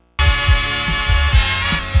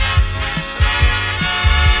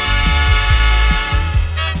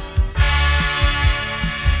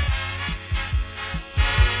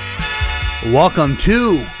Welcome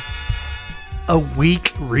to a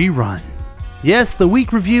week rerun. Yes, the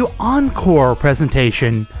week review encore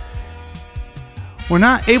presentation. We're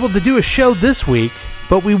not able to do a show this week,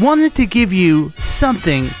 but we wanted to give you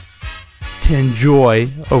something to enjoy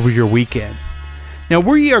over your weekend. Now,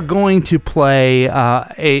 we are going to play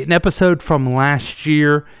an episode from last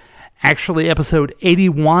year, actually episode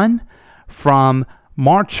 81 from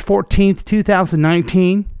March 14th,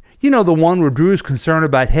 2019. You know, the one where Drew is concerned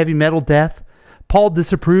about heavy metal death, Paul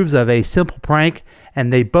disapproves of a simple prank,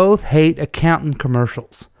 and they both hate accountant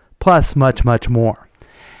commercials, plus much, much more.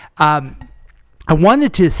 I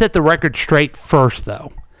wanted to set the record straight first,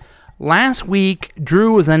 though. Last week,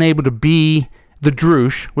 Drew was unable to be, the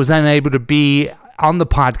Droosh was unable to be on the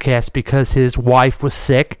podcast because his wife was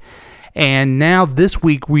sick, and now this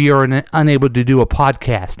week we are unable to do a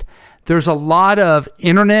podcast. There's a lot of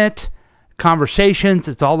internet conversations.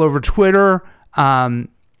 It's all over Twitter. I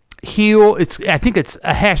think it's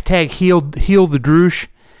a hashtag heal the Droosh,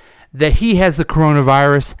 that he has the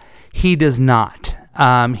coronavirus. He does not.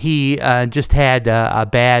 He just had a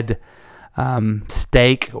bad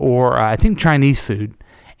steak or I think Chinese food,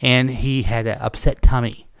 and he had an upset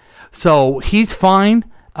tummy. So he's fine.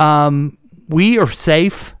 We are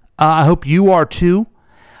safe. I hope you are too.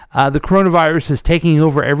 The coronavirus is taking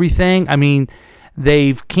over everything. I mean,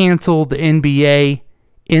 they've canceled the NBA,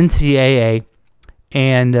 NCAA,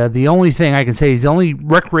 and the only thing I can say is the only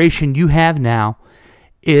recreation you have now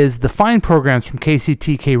is the fine programs from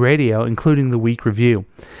KCTK Radio, including the week review.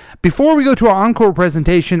 Before we go to our encore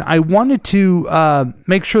presentation, I wanted to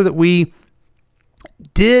make sure that we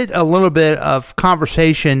did a little bit of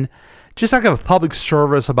conversation, just like a public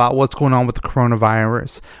service about what's going on with the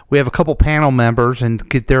coronavirus. We have a couple panel members and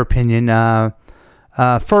get their opinion.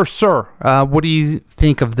 First, sir, what do you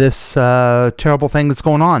think of this terrible thing that's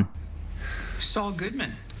going on? Saul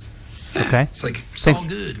Goodman. Okay. It's like Saul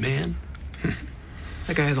Good, man.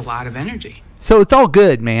 That guy has a lot of energy. So it's all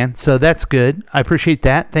good, man. So that's good. I appreciate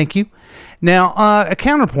that. Thank you. Now, a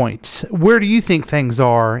counterpoint. Where do you think things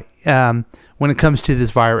are when it comes to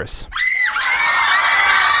this virus?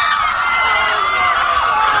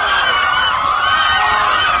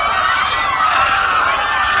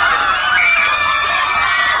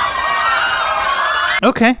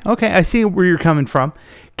 Okay, I see where you're coming from.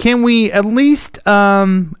 Can we at least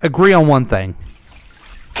agree on one thing?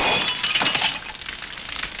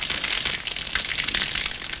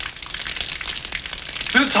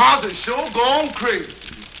 This house is sure gone crazy.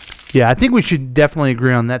 Yeah, I think we should definitely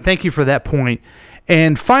agree on that. Thank you for that point.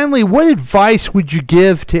 And finally, what advice would you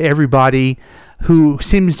give to everybody who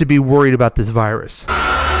seems to be worried about this virus? Remain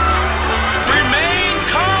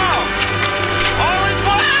calm. All is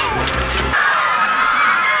well.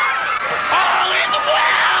 All is well.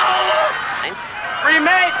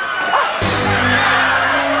 Remain.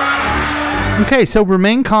 Okay, so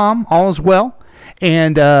remain calm. All is well.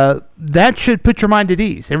 And that should put your mind at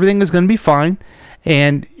ease. Everything is going to be fine.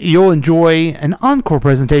 And you'll enjoy an encore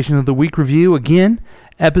presentation of the week review. Again,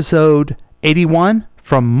 episode 81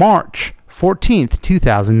 from March 14th,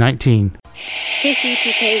 2019.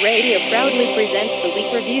 KCTK Radio proudly presents the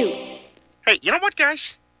week review. Hey, you know what,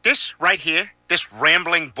 guys? This right here, this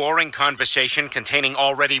rambling, boring conversation containing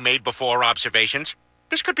already made-before observations,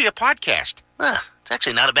 this could be a podcast. It's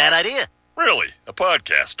actually not a bad idea. Really? A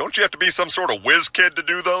podcast? Don't you have to be some sort of whiz kid to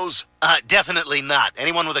do those? Definitely not.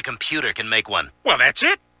 Anyone with a computer can make one. Well, that's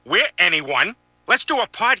it. We're anyone. Let's do a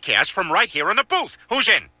podcast from right here in the booth. Who's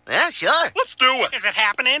in? Yeah, sure. Let's do it. Is it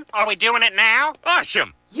happening? Are we doing it now?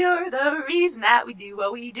 Awesome. You're the reason that we do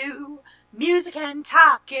what we do. Music and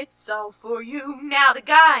talk, it's all for you. Now the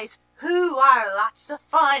guys who are lots of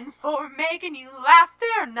fun for making you laugh,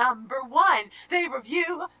 they're number one. They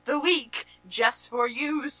review the week just for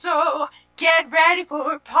you. So get ready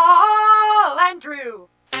for Paul and Drew.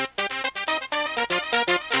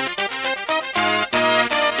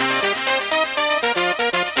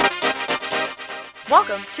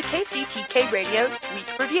 Welcome to KCTK Radio's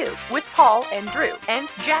Week Review with Paul and Drew and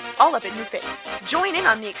Jack all up in your face. Join in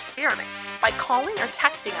on the experiment by calling or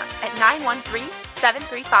texting us at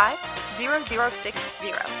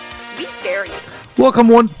 913-735-0060. We dare you. Welcome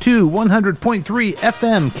to 100.3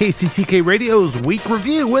 FM KCTK Radio's Week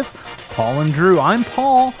Review with Paul and Drew. I'm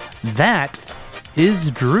Paul. That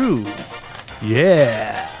is Drew.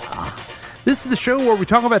 Yeah. This is the show where we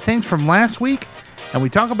talk about things from last week and we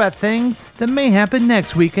talk about things that may happen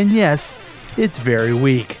next week, and yes, it's very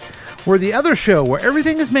weak. We're the other show where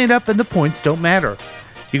everything is made up and the points don't matter.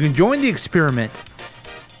 You can join the experiment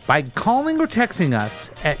by calling or texting us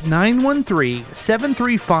at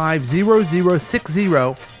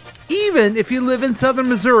 913-735-0060 Even if you live in southern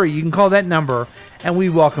Missouri, you can call that number, and we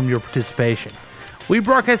welcome your participation. We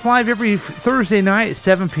broadcast live every Thursday night at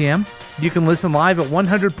 7 p.m. You can listen live at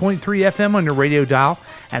 100.3 FM on your radio dial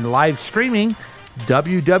and live streaming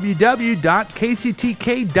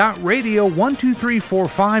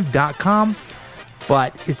www.kctk.radio12345.com.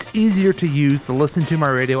 But it's easier to use the Listen to My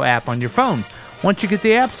Radio app on your phone. Once you get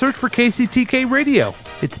the app, search for KCTK Radio.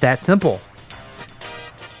 It's that simple.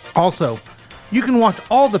 Also, you can watch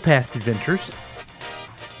all the past adventures.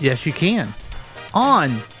 Yes, you can.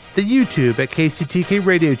 On the YouTube at KCTK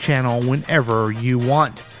Radio channel whenever you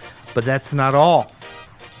want. But that's not all.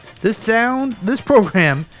 This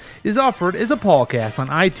program is offered as a podcast on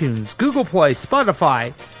iTunes, Google Play,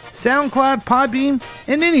 Spotify, SoundCloud, Podbean,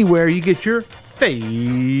 and anywhere you get your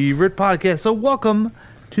favorite podcast. So welcome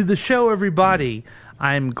to the show, everybody.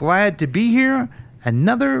 I'm glad to be here.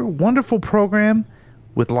 Another wonderful program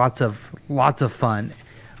with lots of fun.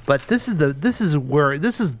 But this is what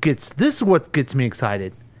gets me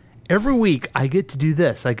excited. Every week I get to do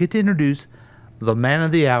this. I get to introduce the man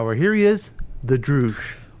of the hour. Here he is, the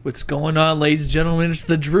Droosh. What's going on, ladies and gentlemen? It's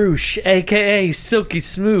the Droosh, a.k.a. Silky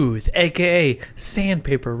Smooth, a.k.a.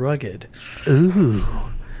 Sandpaper Rugged. Ooh,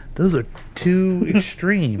 those are two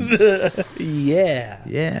extremes.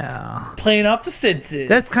 Yeah. Playing off the senses.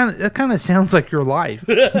 That kind of sounds like your life.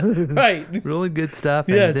 Right. Really good stuff.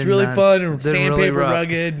 Yeah, it's really fun. And Sandpaper really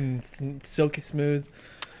Rugged and Silky Smooth.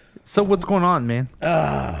 So what's going on, man?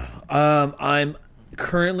 I'm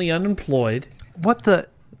currently unemployed. But that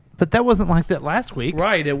wasn't like that last week.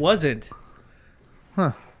 Right, it wasn't.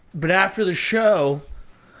 Huh. But after the show,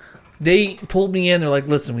 they pulled me in. They're like,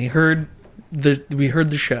 "Listen, we heard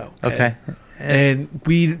the show. Okay. And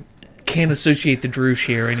we can't associate the Droosh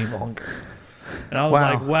here any longer." And I was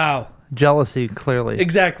like, "Wow." Jealousy, clearly.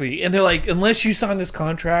 Exactly. And they're like, "Unless you sign this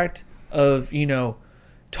contract of,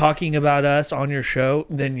 talking about us on your show,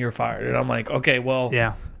 then you're fired." And I'm like, "Okay, well,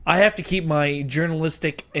 yeah. I have to keep my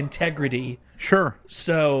journalistic integrity." Sure.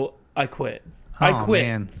 So I quit. Oh, I quit.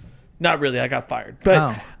 Man. Not really. I got fired.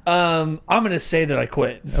 But I'm going to say that I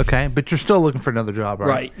quit. Okay. But you're still looking for another job, right?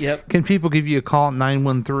 Right. Yep. Can people give you a call at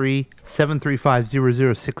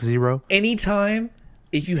 913-735-0060? Anytime.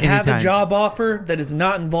 If you have a job offer that is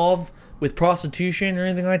not involved with prostitution or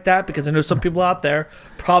anything like that, because I know some people out there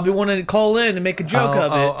probably want to call in and make a joke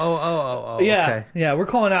of it. Yeah. Okay. Yeah. We're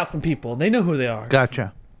calling out some people. They know who they are.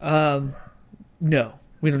 Gotcha. No.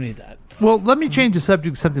 We don't need that. Well, let me change the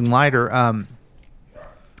subject to something lighter.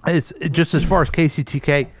 It's just as far as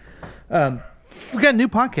KCTK. We got a new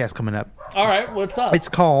podcast coming up. All right, what's up? It's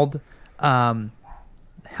called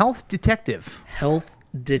Health Detective. Health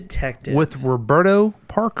Detective. With Roberto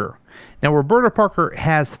Parker. Now, Roberto Parker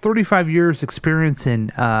has 35 years experience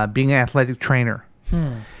in being an athletic trainer.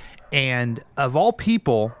 And of all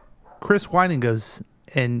people, Chris Whiting goes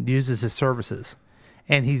and uses his services.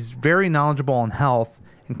 And he's very knowledgeable on health.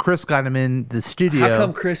 And Chris got him in the studio. How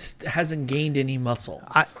come Chris hasn't gained any muscle?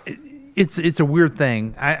 It's a weird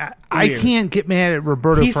thing. I can't get mad at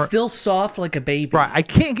Roberto. He's still soft like a baby. Right. I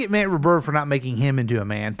can't get mad at Roberto for not making him into a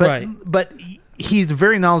man. But he's a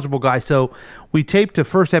very knowledgeable guy. So we taped the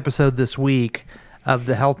first episode this week of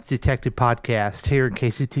the Health Detective podcast here in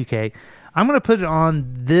KCTK. I'm going to put it on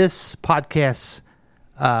this podcast.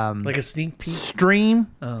 Like a sneak peek? Stream.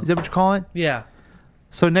 Oh. Is that what you call it? Yeah.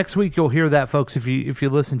 So next week you'll hear that, folks, if you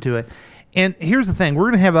listen to it. And here's the thing: we're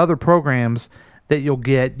going to have other programs that you'll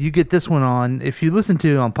get. You get this one on. If you listen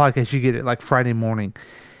to it on podcast, you get it like Friday morning.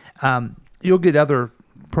 You'll get other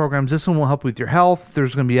programs. This one will help with your health.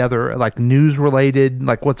 There's going to be other like news related,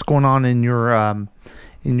 like what's going on in your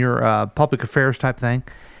public affairs type thing.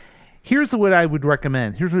 Here's what I would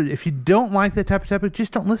recommend. If you don't like that type of topic,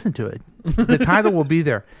 just don't listen to it. The title will be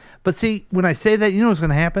there. But see, when I say that, you know what's going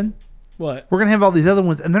to happen? What? We're going to have all these other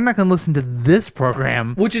ones, and they're not going to listen to this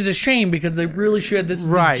program. Which is a shame, because they really should. This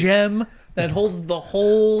is the gem that holds the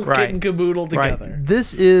whole kit and caboodle together. Right.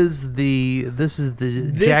 This is the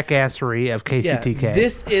jackassery of KCTK. Yeah,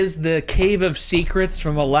 this is the Cave of Secrets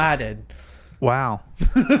from Aladdin. Wow.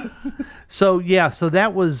 So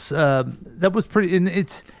that was pretty.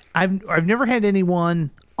 And I've never had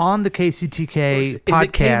anyone on the KCTK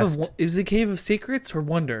podcast. Is it Cave of Secrets or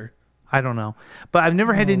Wonder? I don't know. But I've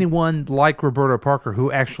never had anyone like Roberto Parker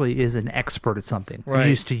who actually is an expert at something. Right. I'm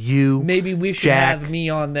used to you. Maybe we should have me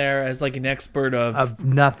on there as like an expert of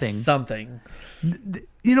nothing. Something.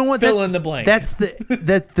 You know what? Fill in the blank. That's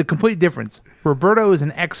the complete difference. Roberto is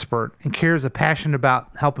an expert and cares a passion about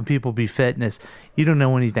helping people be fitness. You don't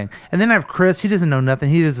know anything. And then I have Chris. He doesn't know nothing.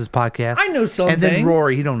 He does his podcast. I know some things. And then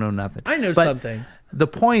Rory. He don't know nothing. I know some things. The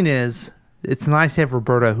point is, it's nice to have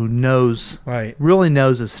Roberto who knows, really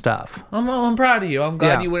knows his stuff. I'm proud of you. I'm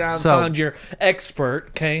glad you went out and found your expert.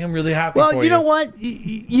 Okay, I'm really happy for you. Well, you know what?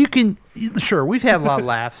 You can, sure, we've had a lot of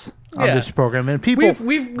laughs on this program, and people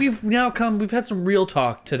we've now come. We've had some real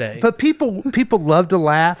talk today. But people love to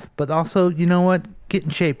laugh, but also, you know what? Get in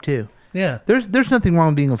shape too. Yeah, there's nothing wrong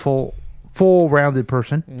with being a full rounded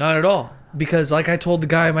person. Not at all. Because like I told the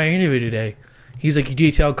guy in my interview today, he's like, "You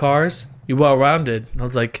detail cars, you well rounded." And I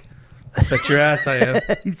was like, "Bet your ass I am."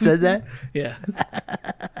 You said that? Yeah.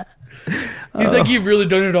 He's like, "You've really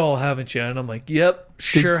done it all, haven't you?" And I'm like, "Yep,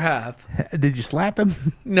 sure have." Did you slap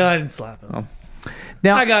him? No, I didn't slap him. Oh.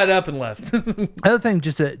 Now I got up and left. Other thing,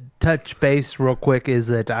 just to touch base real quick, is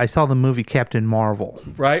that I saw the movie Captain Marvel.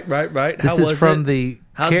 Right. This is from the.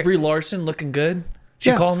 How's Brie Larson looking? Good.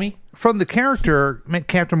 She called me from the character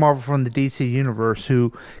Captain Marvel from the DC universe.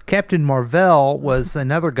 Who Captain Marvel was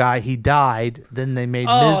another guy. He died. Then they made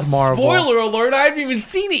Ms. Marvel. Spoiler alert! I haven't even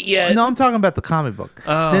seen it yet. No, I'm talking about the comic book.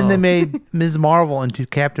 Then they made Ms. Marvel into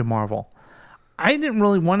Captain Marvel. I didn't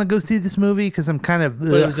really want to go see this movie because I'm kind of.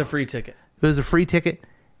 But it was a free ticket. It was a free ticket.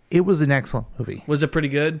 It was an excellent movie. Was it pretty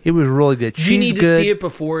good? It was really good. Do you need to see it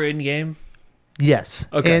before Endgame? Yes.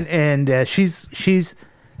 Okay. And she's she is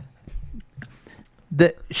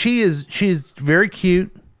very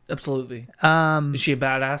cute. Absolutely. Is she a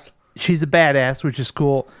badass? She's a badass, which is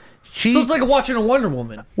cool. So it's like watching a Wonder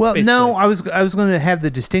Woman. Well, basically. no, I was going to have the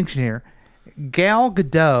distinction here. Gal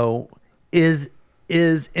Gadot is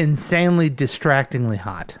insanely distractingly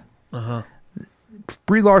hot.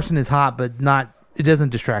 Brie Larson is hot, but not. It doesn't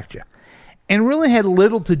distract you, and really had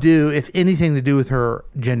little to do, if anything, to do with her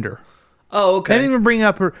gender. Oh, okay. They didn't even bring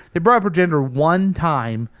up her. They brought up her gender one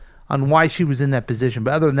time on why she was in that position,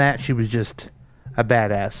 but other than that, she was just a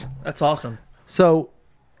badass. That's awesome. So,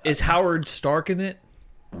 is Howard Stark in it?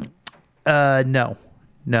 No.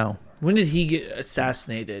 When did he get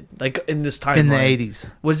assassinated? Like in this timeline? In the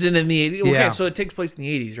 80s. Was it in the 80s? Okay, Yeah. so it takes place in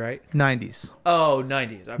the 80s, right? 90s. Oh,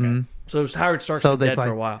 90s. Okay. Mm-hmm. So Howard Stark's been dead for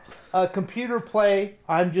a while. Computer play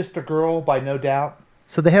I'm Just a Girl by No Doubt.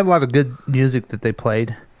 So they had a lot of good music that they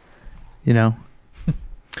played, you know.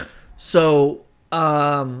 So,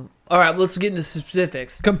 all right, let's get into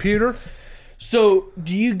specifics. Computer. So,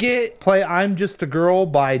 do you get... Play I'm Just a Girl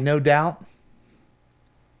by No Doubt.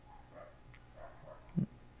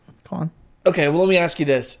 Come on. Okay, well, let me ask you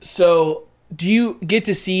this. So, do you get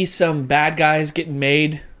to see some bad guys getting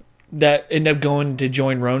made that end up going to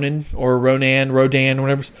join Ronan or Rodan,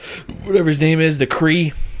 whatever his name is, the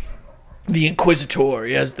Kree, the Inquisitor?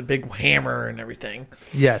 He has the big hammer and everything.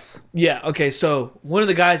 Yes. Yeah, okay, so one of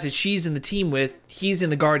the guys that she's in the team with, he's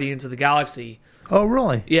in the Guardians of the Galaxy. Oh,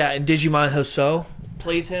 really? Yeah, and Digimon Hoso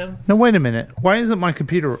plays him. No, wait a minute. Why isn't my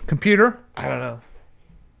computer... Computer? I don't know.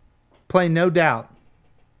 Play No Doubt.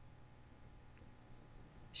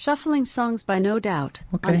 Shuffling songs by No Doubt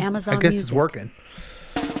on Amazon I guess Music. it's working.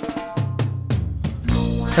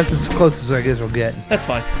 That's as close as I guess we'll get. That's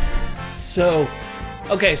fine. So,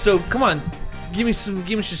 okay, so come on, give me some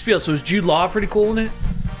spiel. So is Jude Law pretty cool in it?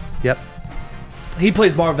 Yep. He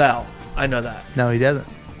plays Marvel. I know that. No, he doesn't.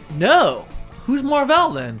 No. Who's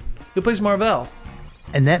Marvel then? Who plays Marvel?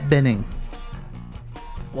 Annette Bening.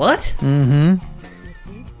 What?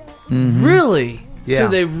 Mm-hmm. Really? Yeah. So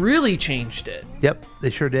they really changed it. Yep,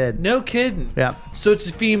 they sure did. No kidding. Yeah. So it's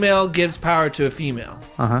a female gives power to a female.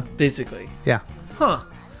 Basically. Yeah. Huh.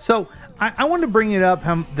 So I wanted to bring it up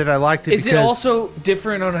that I liked it. Is it also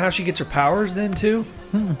different on how she gets her powers then too?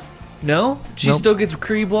 No? She still gets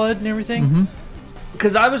Kree blood and everything?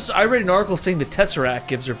 Because I read an article saying the Tesseract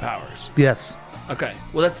gives her powers. Yes. Okay.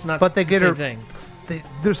 Well, that's not but they the get same her, thing.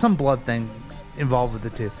 There's some blood thing involved with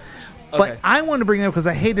it too. Okay. But I wanted to bring it up because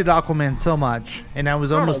I hated Aquaman so much, and I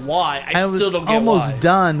was almost... I don't know why. I still don't get almost why.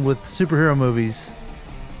 done with superhero movies.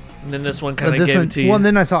 And then this one kind of gave it to you. Well,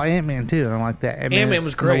 then I saw Ant-Man too, and I like that. Ant-Man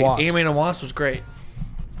was great. Ant-Man and Wasp was great.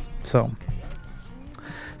 So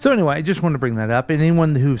anyway, I just wanted to bring that up. And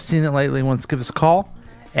anyone who's seen it lately wants to give us a call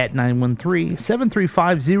at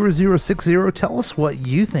 913-735-0060. Tell us what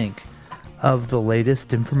you think of the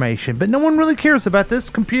latest information. But no one really cares about this.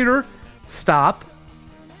 Computer, stop.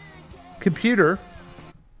 Computer,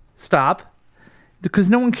 stop. Because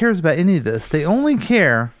no one cares about any of this. They only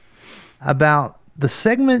care about the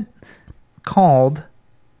segment called...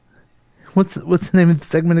 What's the name of the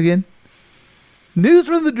segment again? News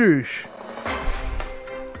from the Droosh.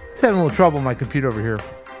 It's having a little trouble on my computer over here.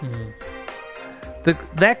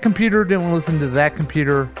 That computer didn't listen to that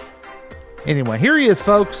computer. Anyway, here he is,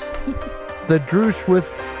 folks. The Droosh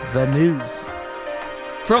with the news.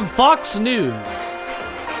 From Fox News.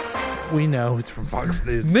 We know it's from Fox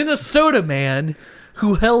News. Minnesota man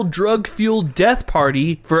who held drug-fueled death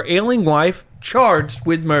party for ailing wife charged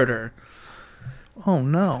with murder. Oh,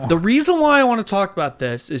 no. The reason why I want to talk about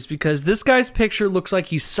this is because this guy's picture looks like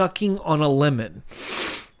he's sucking on a lemon.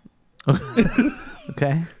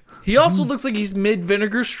 Okay. He also looks like he's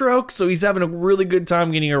mid-vinegar stroke, so he's having a really good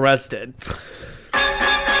time getting arrested.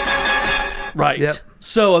 Right. Yep.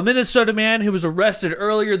 So, a Minnesota man who was arrested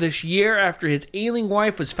earlier this year after his ailing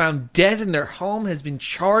wife was found dead in their home has been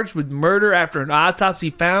charged with murder after an autopsy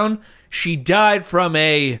found she died from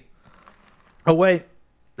a... Oh, wait.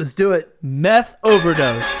 Let's do it. Meth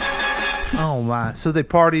overdose. Oh, my. So they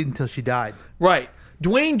partied until she died. Right.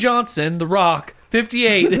 Dwayne Johnson, The Rock,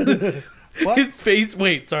 58... What? His face.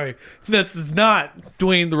 Wait, sorry. This is not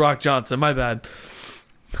Dwayne The Rock Johnson. My bad.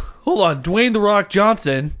 Hold on. Dwayne The Rock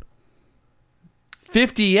Johnson,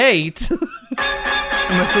 58. Am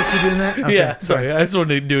I supposed to be doing that? Okay, Yeah, sorry. I just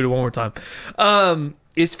wanted to do it one more time.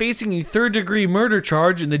 Is facing a third-degree murder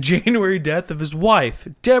charge in the January death of his wife,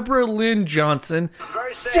 Deborah Lynn Johnson,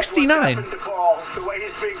 69. To Paul, the way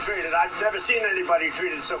he's being treated. I've never seen anybody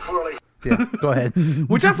treated so poorly. Yeah, go ahead.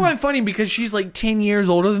 Which I find funny because she's like 10 years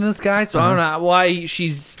older than this guy, so I don't know why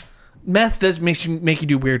she's... Meth does make you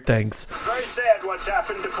do weird things. It's very sad what's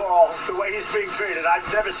happened to Paul, the way he's being treated.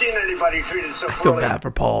 I've never seen anybody treated so I feel poorly. bad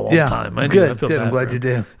for Paul all Yeah, the time. I good, feel good. bad I'm glad for you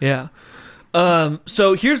him. do. Yeah.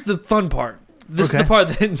 So here's the fun part. This is the part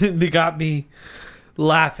that got me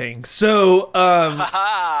laughing. So,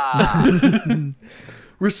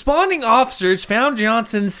 responding officers found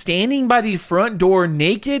Johnson standing by the front door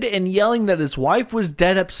naked and yelling that his wife was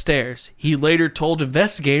dead upstairs. He later told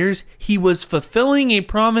investigators he was fulfilling a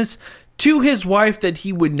promise to his wife that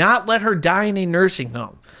he would not let her die in a nursing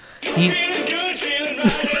home.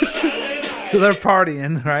 So they're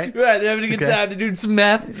partying, right? Right, they're having a good time. They're doing some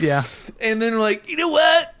meth. Yeah. And then they're like, you know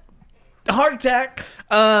what? Heart attack.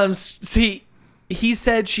 See, he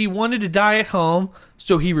said she wanted to die at home,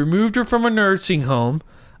 so he removed her from a nursing home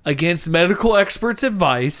against medical experts'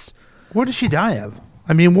 advice. What did she die of?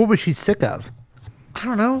 I mean, what was she sick of? I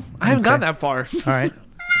don't know. I haven't gotten that far. All right.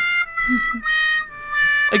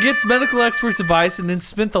 Against medical experts' advice, and then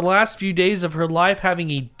spent the last few days of her life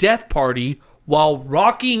having a death party while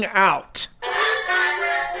rocking out.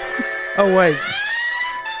 Oh, wait.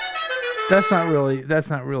 That's not really.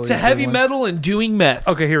 To heavy metal and doing meth.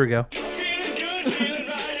 Okay, here we go.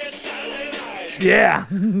 Yeah.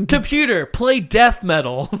 Computer, play death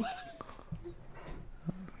metal.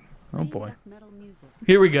 Oh, boy.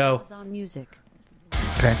 Here we go. Amazon Music.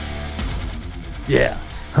 Okay. Yeah.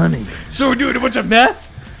 Honey. So we're doing a bunch of meth?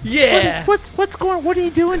 Yeah. What's going? What are you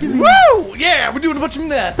doing to me? Woo! Yeah, we're doing a bunch of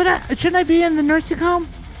meth. But shouldn't I be in the nursing home?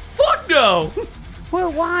 Fuck no.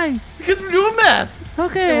 Well, why? Because we're doing meth.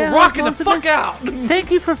 Okay. We're rocking the fuck out. Thank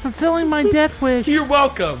you for fulfilling my death wish. You're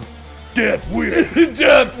welcome. Death wish.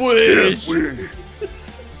 Death wish.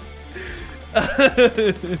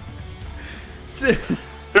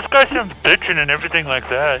 This guy sounds bitching and everything like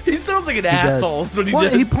that. He sounds like an asshole. That's what he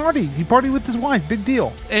did. He partied. He partied with his wife. Big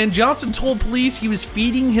deal. And Johnson told police he was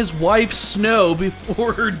feeding his wife snow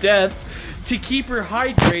before her death to keep her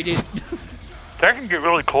hydrated. That can get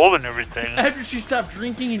really cold and everything. After she stopped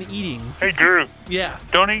drinking and eating. Hey, Drew. Yeah.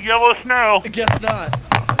 Don't eat yellow snow. I guess not.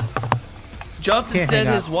 Johnson Can't said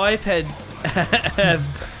hang his out. wife had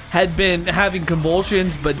been having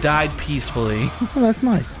convulsions but died peacefully. Oh, that's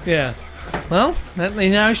nice. Yeah. Well,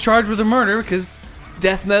 now he's charged with a murder because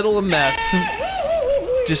death metal and meth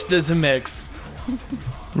just as a mix.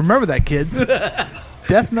 Remember that, kids.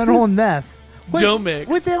 Death metal and meth. Don't mix.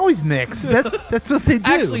 What, they always mix. That's what they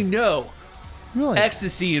do. Actually, no. Really?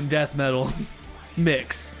 Ecstasy and death metal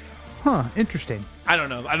mix. Huh. Interesting. I don't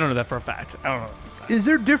know. I don't know that for a fact. I don't know. Is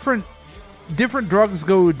there different drugs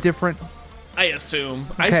go with different? I assume.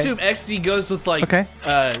 I Okay. assume ecstasy goes with like. Okay.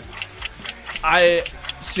 I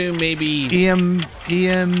assume maybe EM like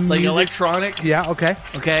music? electronic. Yeah. Okay.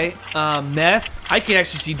 Okay. Meth. I can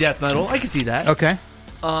actually see death metal. I can see that. Okay.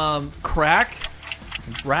 Crack.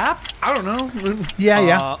 Rap. I don't know. Yeah.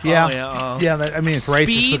 Yeah. It's Speed.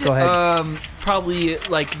 racist, but go ahead. Probably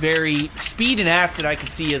like very speed and acid. I can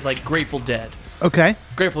see as like Grateful Dead. Okay.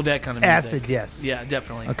 Grateful Dead kind of music. Acid, yes. Yeah,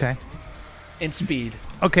 definitely. Okay. And speed.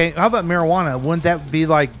 Okay. How about marijuana? Wouldn't that be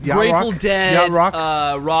like yacht Grateful rock? Dead, Yacht rock?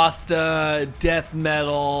 Rasta, death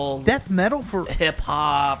metal, Death metal for hip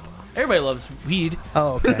hop. Everybody loves weed.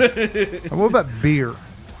 Oh, okay. What about beer?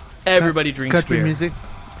 Everybody drinks Country beer. music?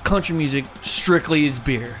 Country music strictly is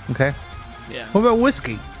beer. Okay. Yeah. What about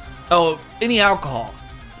whiskey? Oh, any alcohol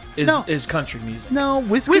is No. is country music. No,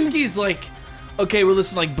 whiskey. Whiskey's like, okay, we're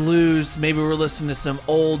listening to like blues. Maybe we're listening to some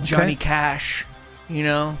old Johnny Okay. Cash. You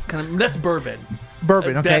know, kind of. That's bourbon.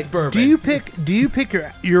 Bourbon. Okay. That's bourbon. Do you pick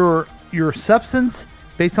your substance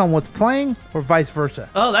based on what's playing, or vice versa?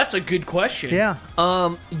 Oh, that's a good question. Yeah.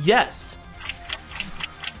 Yes.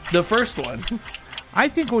 The first one. I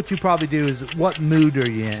think what you probably do is, what mood are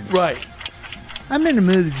you in? Right. I'm in a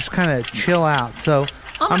mood to just kind of chill out. So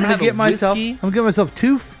I'm gonna gonna have get a myself. whiskey. I'm gonna give myself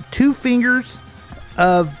two fingers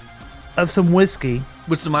of some whiskey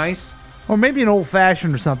with some ice, or maybe an old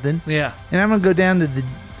fashioned or something. Yeah. And I'm gonna go down to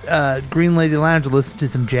the Green Lady Lounge and listen to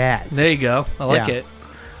some jazz. There you go. I like it.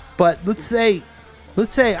 But let's say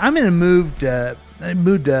I'm in a mood to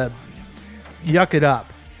yuck it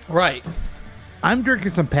up. Right. I'm drinking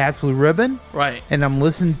some Pabst Blue Ribbon. Right. And I'm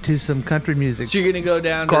listening to some country music. So you're gonna go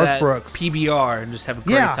down to Garth that Brooks. PBR and just have a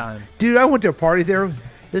great time. Dude, I went to a party there.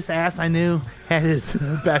 This ass I knew had his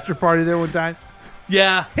bachelor party there one time.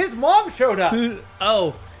 Yeah. His mom showed up.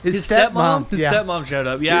 Oh, His stepmom? stepmom, His yeah. stepmom showed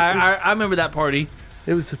up. Yeah, I remember that party.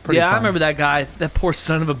 It was pretty I fun. remember that guy. That poor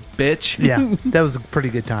son of a bitch. Yeah, that was a pretty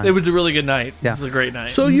good time. It was a really good night. Yeah. It was a great night.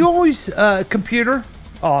 So you always, computer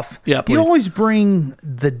off. Yeah, please. You always bring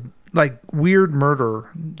the, weird murder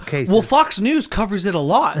cases. Well, Fox News covers it a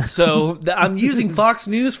lot, so I'm using Fox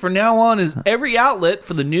News from now on as every outlet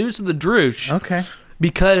for the news of the Droosh. Okay.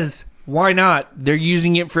 Because why not? They're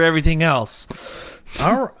using it for everything else.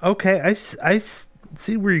 All right, okay, I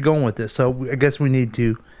see where you're going with this. So I guess we need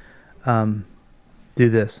to do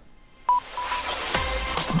this.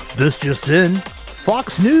 This just in.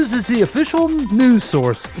 Fox News is the official news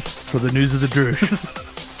source for the news of the Droosh.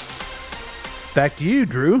 Back to you,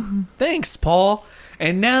 Drew. Thanks, Paul.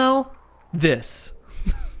 And now, this.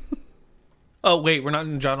 Oh, wait, we're not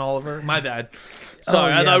in John Oliver? My bad.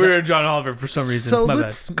 Sorry, I thought we were in John Oliver for some reason. So My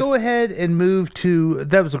let's bad. go ahead and move to...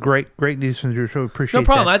 That was a great news from the Drew Show. Appreciate No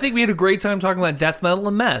problem. that. I think we had a great time talking about death metal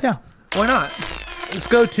and meth. Yeah. Why not? Let's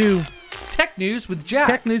go to... Tech News with Jack.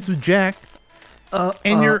 Tech News with Jack.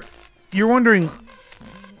 And you're wondering...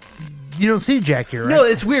 You don't see Jack here, right? No,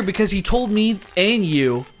 it's weird because he told me and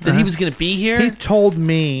you that he was going to be here. He told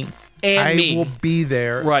me And I me. will be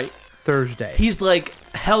there Right. Thursday. He's like,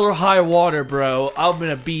 hell or high water, bro. I'm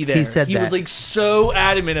going to be there. He said He was that. like so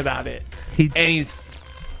adamant about it. And he's...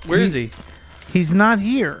 Where is he? He's not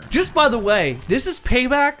here. Just by the way, this is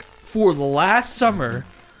payback for the last summer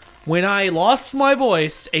when I lost my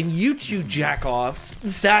voice and you two jack-offs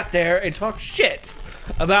sat there and talked shit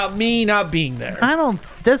about me not being there.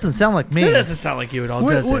 Doesn't sound like me. It doesn't sound like you at all,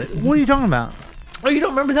 does it? What are you talking about? Oh, you don't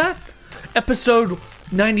remember that? Episode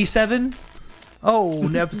 97? Oh,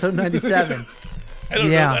 episode 97. I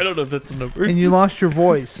don't Yeah. know. I don't know if that's a number. And you lost your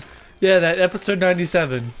voice. Yeah, that episode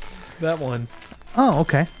 97. That one. Oh,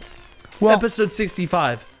 okay. Well, Episode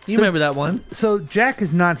 65. You so- remember that one? So Jack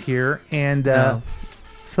is not here, and No.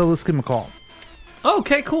 so let's give him a call.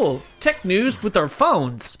 Okay, cool. Tech news with our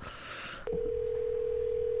phones.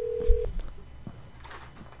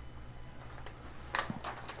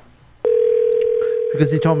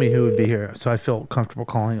 Because he told me who would be here, so I feel comfortable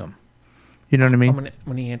calling him. You know what I mean?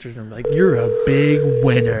 When he answers, I'm like, you're a big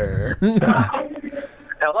winner.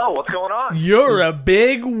 Hello, what's going on? You're a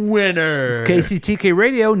big winner. It's KCTK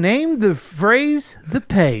Radio. Name the phrase that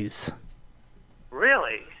pays.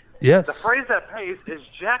 Really? Yes. The phrase that pays is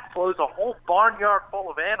Jack blows a whole barnyard full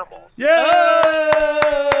of animals.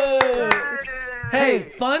 Hey,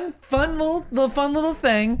 fun little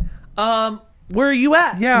thing. Where are you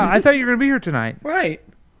at? Yeah, I thought you were going to be here tonight. Right.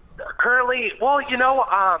 Currently, well,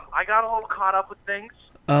 I got a little caught up with things.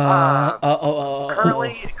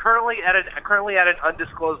 Currently at an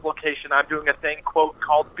undisclosed location, I'm doing a thing quote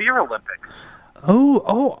called Beer Olympics.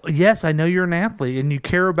 Oh, yes, I know you're an athlete, and you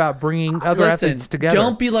care about bringing other Listen, athletes together.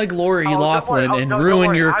 don't be like Lori Laughlin and don't ruin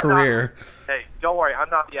worry, your I'm career. Hey, don't worry, I'm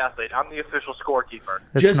not the athlete. I'm the official scorekeeper.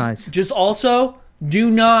 That's nice. Just also, do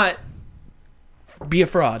not be a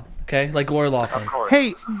fraud, okay? Like Lori Laughlin. Of course.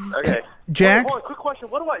 Hey, okay. Jack? Hold on, quick question.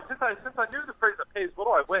 What do I since I knew the phrase that pays, what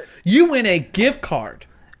do I win? You win a gift card.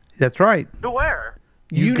 That's right. To where?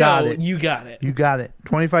 You got it. You got it. You got it.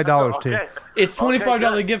 $25 too. Okay. It's $25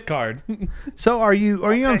 Okay, gift card. So are you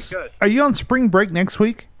good. are you on spring break next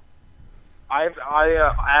week? As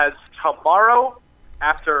tomorrow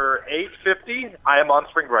after 8:50, I am on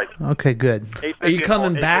spring break. Okay, good. 8:50 Are you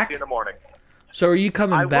coming back? 8:50 in the morning. So are you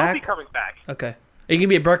coming I back? will be coming back. Okay. Are you gonna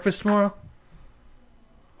be at breakfast tomorrow?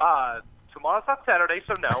 Tomorrow's not Saturday,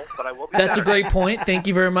 so no, but I will be. That's a Saturday. great point. Thank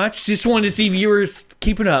you very much. Just wanted to see viewers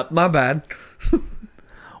keeping up. My bad.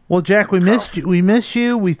 Well, Jack, we missed you. We miss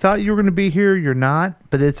you. We thought you were going to be here. You're not,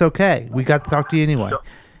 but it's okay. We got to talk to you anyway.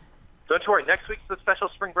 Don't you worry. Next week's the special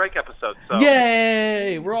spring break episode. So.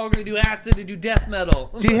 Yay! We're all gonna do acid and do death metal.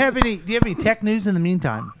 Do you have any tech news in the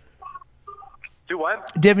meantime? Do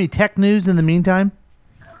what? Do you have any tech news in the meantime?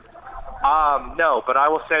 No, but I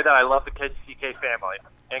will say that I love the KCK family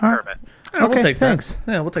and All right. Kermit. Yeah, we'll Okay, take thanks.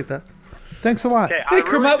 that. Yeah, we'll take that. Thanks a lot. Okay, Hey,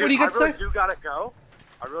 Kermit, what do you got to I really say? do gotta go.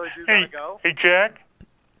 I really do Hey, gotta go. hey, Jack.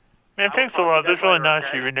 Man, thanks a lot. talk to you That's really later, nice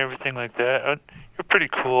okay? of you and everything like that. You're pretty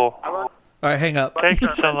cool. All right, hang up. Thank you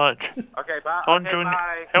so much. Okay, bye. I want Okay, to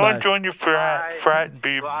bye. join, Bye. join your frat and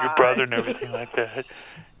be your brother and everything like that.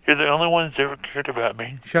 You're the only one that's ever cared about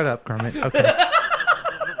me. Shut up, Kermit. Okay.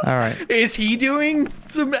 All right. Is he doing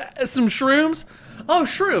some shrooms? Oh,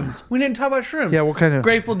 shrooms. We didn't talk about shrooms. Yeah, what kind of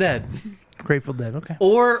Grateful Dead. Grateful Dead? Okay.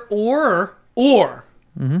 Or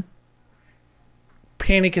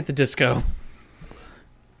Panic at the Disco.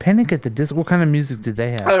 Panic at the Disco. What kind of music did they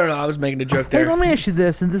have? I don't know. I was making a joke there. Hey, let me ask you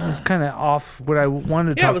this, and this is kind of off what I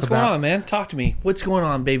wanted to talk about. Yeah, what's going on, man? Talk to me. What's going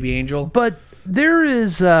on, baby angel? But there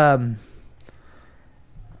is a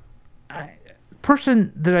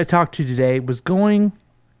person that I talked to today was going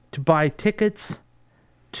to buy tickets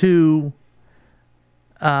to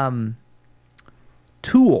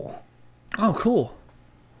Tool. Oh, cool.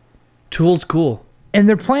 Tool's cool. And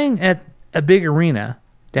they're playing at a big arena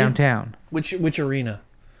downtown. Which arena?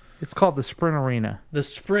 It's called the Sprint Arena. The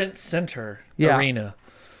Sprint Center Yeah. Arena.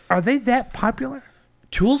 Are they that popular?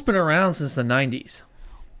 Tool's been around since the 90s.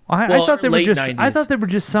 I Well, thought they were late just. 90s. I thought they were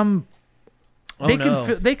just some. Oh, They no.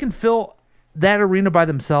 they can fill that arena by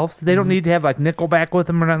themselves. They don't need to have like Nickelback with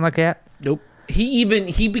them or nothing like that. Nope.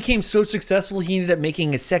 He became so successful he ended up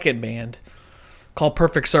making a second band called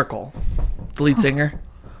Perfect Circle. The lead singer.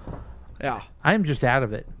 Yeah. I'm just out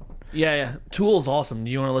of it. Yeah. Tool's awesome.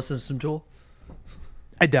 Do you want to listen to some Tool?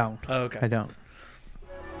 I don't. Oh, okay. I don't.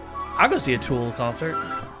 I'll go see a Tool concert.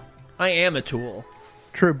 I am a Tool.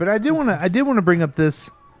 True, but I did want to bring up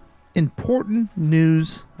this important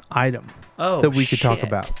news item that we could talk shit.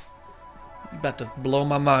 about. You about to blow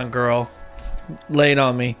my mind, girl. Lay it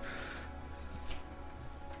on me.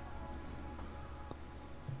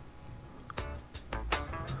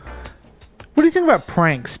 What do you think about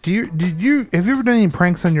pranks? Have you ever done any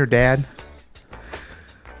pranks on your dad?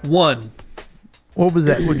 One. What was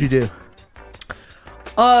that? What'd you do?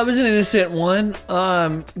 It was an innocent one.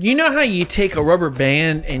 You know how you take a rubber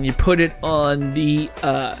band and you put it on the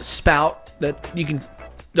spout that you can,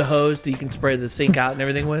 the hose that you can spray the sink out and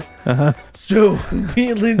everything with? Uh-huh. So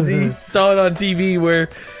me and Lindsay saw it on TV where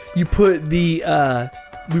you put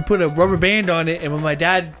we put a rubber band on it, and when my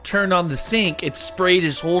dad turned on the sink, it sprayed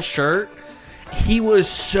his whole shirt. He was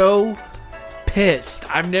so pissed.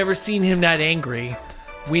 I've never seen him that angry.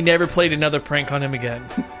 We never played another prank on him again.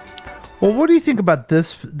 Well, what do you think about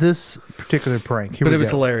this particular prank? Here But we it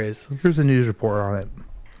was go. hilarious. Here's a news report on it.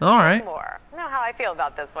 All right. More. You know how I feel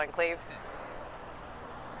about this one, Cleve.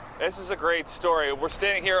 This is a great story. We're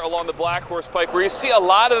standing here along the Black Horse Pike where you see a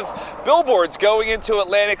lot of billboards going into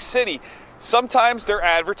Atlantic City. Sometimes they're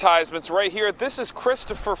advertisements. Right here, this is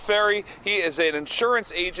Christopher Ferry. He is an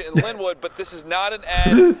insurance agent in Linwood, but this is not an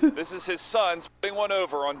ad. This is his son putting one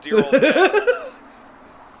over on dear old dad.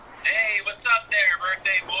 Hey, what's up there,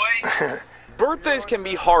 birthday boy? Birthdays can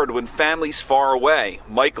be hard when family's far away.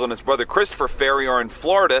 Michael and his brother Christopher Ferry are in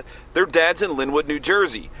Florida. Their dad's in Linwood, New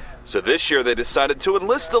Jersey. So this year they decided to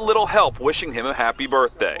enlist a little help, wishing him a happy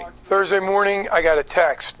birthday. Thursday morning, I got a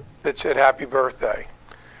text that said, "Happy birthday."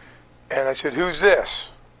 And I said, "Who's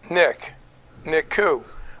this?" "Nick." "Nick who?"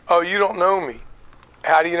 "Oh, you don't know me."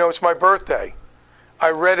 "How do you know it's my birthday?"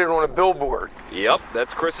 "I read it on a billboard." Yep,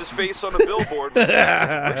 that's Chris's face on a billboard. It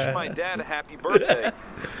says, "Wish my dad a happy birthday."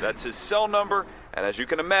 That's his cell number, and as you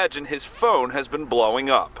can imagine, his phone has been blowing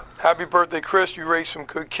up. "Happy birthday, Chris. You raised some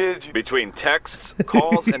good kids." Between texts,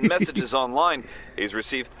 calls, and messages online, he's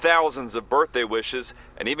received thousands of birthday wishes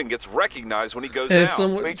and even gets recognized when he goes And out.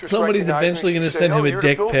 somebody's eventually going to send him a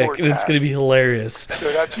dick pic, and it's going to be hilarious.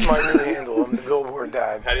 So that's my new handle. I'm the billboard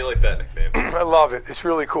dad. How do you like that nickname? I love it. It's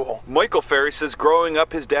really cool. Michael Ferry says growing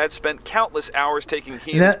up, his dad spent countless hours taking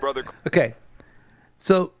he and his brother... Okay,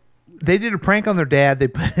 so they did a prank on their dad. They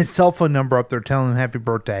put his cell phone number up there telling him happy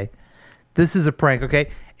birthday. This is a prank, okay?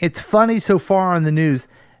 It's funny so far on the news,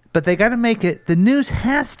 but they got to make it, the news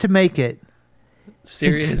has to make it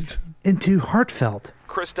serious into heartfelt.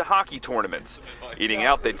 Chris to hockey tournaments. Eating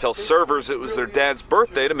out, they tell servers it was their dad's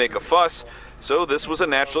birthday to make a fuss, so this was a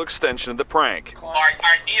natural extension of the prank. Our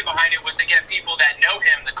idea behind it was to get people that know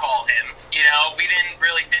him to call him. You know, we didn't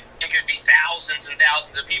really think it could be thousands and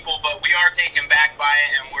thousands of people, but we are taken back by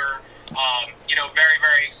it, and we're, very,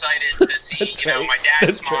 very excited to see, my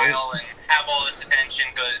dad smile and have all this attention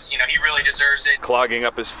because, he really deserves it. Clogging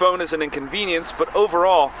up his phone is an inconvenience, but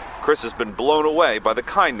overall, Chris has been blown away by the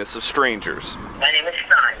kindness of strangers. My name is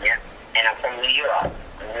Sonia, and I'm from New York,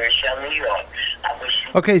 New Rochelle, New York. I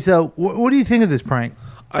Okay, so what do you think of this prank?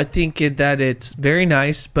 I think that it's very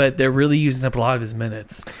nice, but they're really using up a lot of his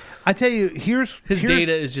minutes. I tell you, his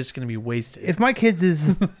data is just going to be wasted. If my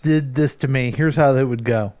kids did this to me, here's how it would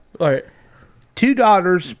go. All right. 2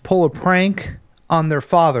 daughters pull a prank on their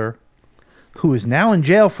father, who is now in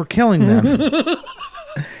jail for killing them.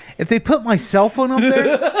 If they put my cell phone up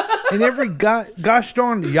there, and every gosh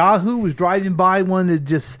darn Yahoo was driving by, wanted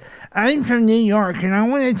to just, I'm from New York, and I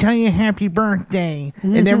want to tell you happy birthday,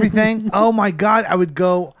 and everything. Oh my God, I would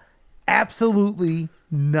go absolutely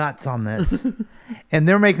nuts on this. And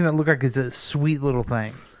they're making it look like it's a sweet little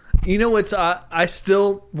thing. You know what's what I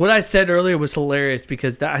said earlier was hilarious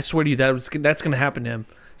because I swear to you that's going to happen to him.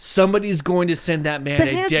 Somebody's going to send that man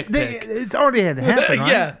a dick pic. It's already had to happen,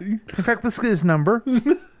 right? Yeah. In fact, let's get his number.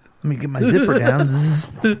 Let me get my zipper down.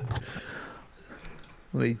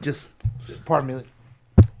 Wait, just pardon me.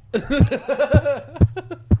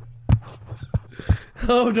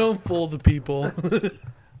 Oh, don't fool the people.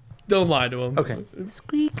 Don't lie to them. Okay.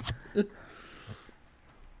 Squeak.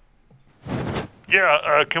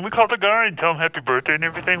 Yeah, can we call the guy and tell him happy birthday and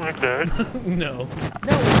everything like that? No. No,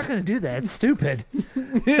 we're not going to do that. It's stupid.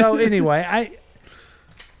 So anyway,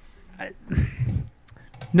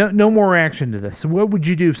 no more reaction to this. So what would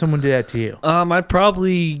you do if someone did that to you? I'd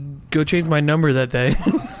probably go change my number that day.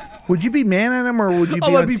 Would you be mad at him, or would you be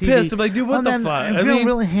I'd on be TV? pissed. I'm like, dude, what the fuck? I'm feeling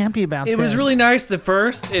really happy about this. It was really nice at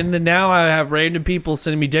first, and then now I have random people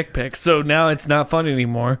sending me dick pics, so now it's not fun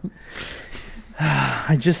anymore.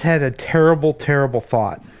 I just had a terrible, terrible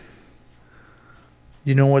thought.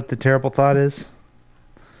 You know what the terrible thought is?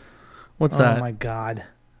 What's that? Oh my God!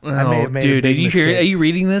 I may have made a big mistake. Are you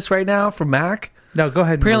reading this right now from Mac? No, go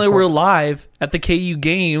ahead. Apparently, we're live at the KU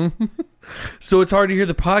game, so it's hard to hear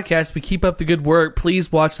the podcast. But keep up the good work.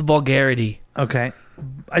 Please watch the vulgarity. Okay,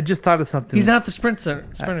 I just thought of something. He's not at the sprint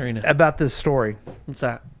arena about this story. What's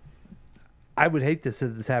that? I would hate this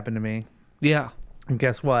if this happened to me. Yeah, and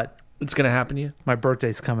guess what? It's gonna happen to you. My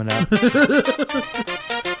birthday's coming up.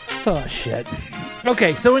 Oh shit.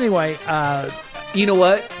 Okay, so anyway, you know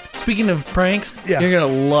what? Speaking of pranks, you're gonna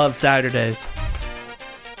love Saturdays.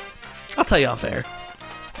 I'll tell you off air.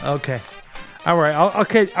 Okay. All right. I'll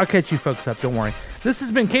catch you folks up. Don't worry. This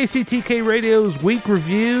has been KCTK Radio's Week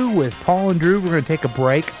Review with Paul and Drew. We're going to take a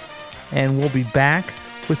break, and we'll be back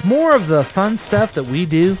with more of the fun stuff that we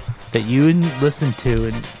do that you listen to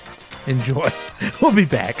and enjoy. We'll be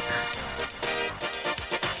back.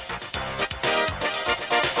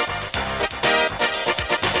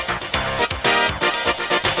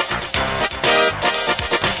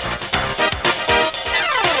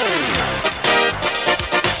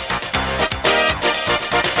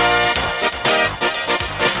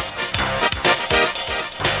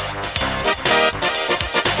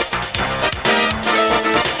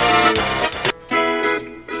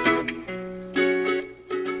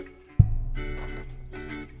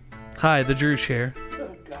 Hi, the Drew here. Oh,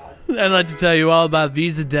 God. I'd like to tell you all about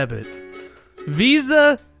Visa Debit.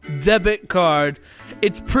 Visa Debit Card.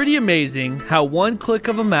 It's pretty amazing how one click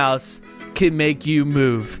of a mouse can make you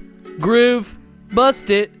move, groove, bust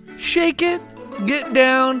it, shake it, get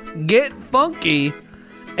down, get funky,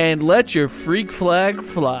 and let your freak flag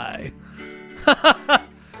fly.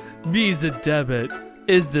 Visa Debit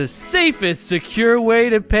is the safest, secure way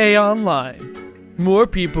to pay online. More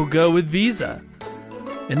people go with Visa.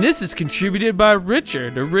 And this is contributed by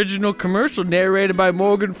Richard, original commercial narrated by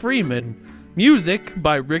Morgan Freeman, music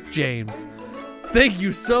by Rick James. Thank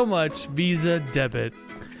you so much, Visa Debit.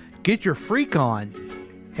 Get your freak on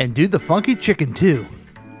and do the funky chicken too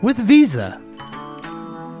with Visa.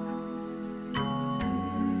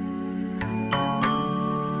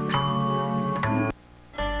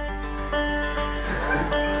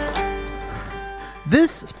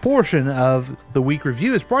 This portion of the week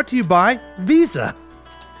review is brought to you by Visa.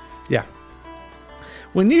 Yeah.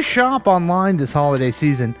 When you shop online this holiday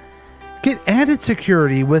season, get added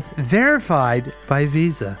security with Verified by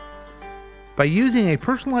Visa. By using a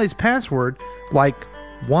personalized password like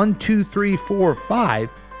 12345,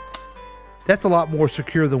 that's a lot more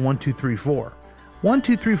secure than 1234.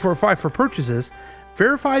 12345 for purchases,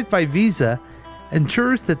 Verified by Visa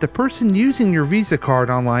ensures that the person using your Visa card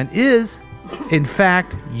online is, in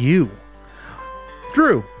fact, you.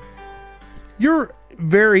 Drew, you're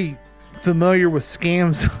very familiar with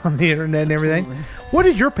scams on the internet and everything. Absolutely. What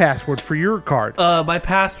is your password for your card? My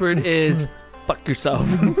password is fuck yourself.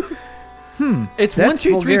 It's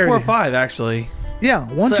 12345 actually. Yeah,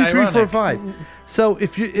 12345. So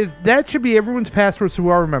if that should be everyone's password, so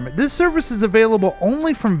we all remember. This service is available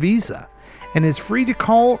only from Visa and is free to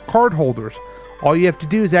call card holders. All you have to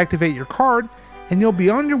do is activate your card, and you'll be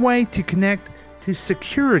on your way to connect to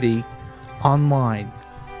security online.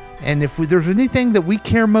 And if there's anything that we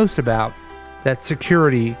care most about, that's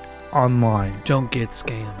security online. Don't get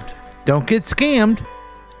scammed. Don't get scammed.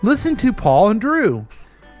 Listen to Paul and Drew.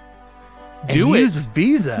 Do and it. Use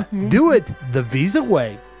Visa. Do it the Visa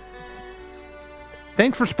way.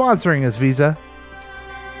 Thanks for sponsoring us, Visa.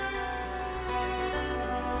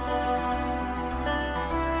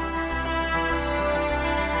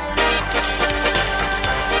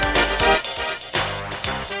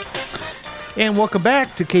 And welcome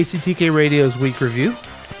back to KCTK Radio's Week Review.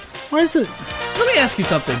 Why is it? Let me ask you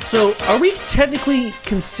something. So, are we technically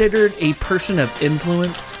considered a person of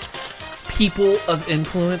influence? People of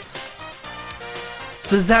influence?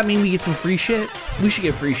 So does that mean we get some free shit? We should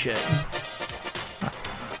get free shit.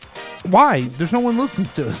 Why? There's no one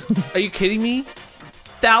listens to us. Are you kidding me?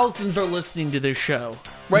 Thousands are listening to this show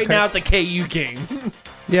right now at the KU game.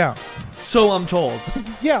 Yeah. So I'm told.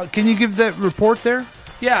 Yeah, can you give that report there?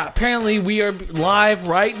 Yeah, apparently we are live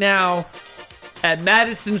right now at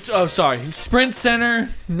Sprint Center,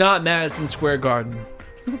 not Madison Square Garden.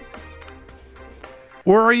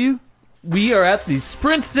 Where are you? We are at the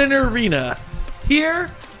Sprint Center Arena,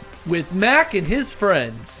 here with Mac and his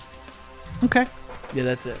friends. Okay. Yeah,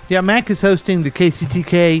 that's it. Yeah, Mac is hosting the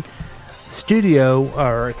KCTK studio,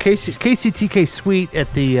 or KCTK suite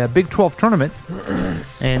at the Big 12 tournament.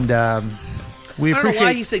 And we I don't know appreciate...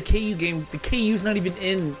 why he said KU game. The KU's not even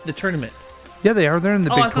in the tournament. Yeah, they are. They're in the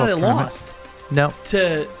Big 12 I thought they tournament. lost. No.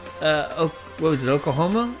 To, what was it,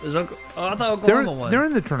 Oklahoma? I thought Oklahoma won. They're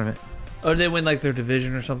in the tournament. Or they win, like, their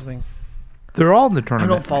division or something? They're all in the I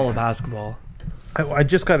tournament. don't follow basketball. I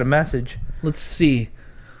just got a message. Let's see.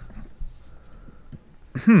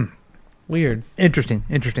 Weird. Interesting.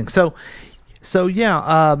 So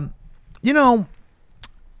yeah,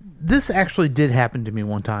 this actually did happen to me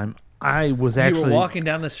one time. I was actually... You were walking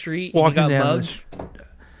down the street and you got mugged?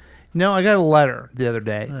 No, I got a letter the other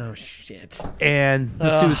day. Oh, shit. And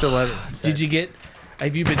let's see what the letter said.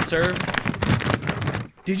 Have you been served?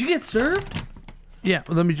 Did you get served? Yeah,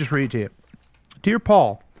 let me just read it to you. Dear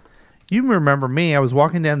Paul, you remember me. I was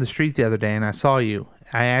walking down the street the other day and I saw you.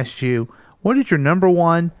 I asked you, what is your number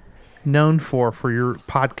one known for your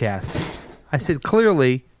podcast? I said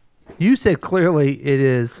clearly, you said clearly it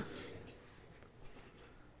is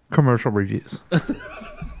commercial reviews.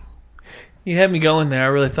 You had me going there. I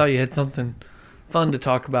really thought you had something fun to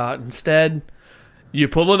talk about. Instead, you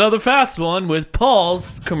pull another fast one with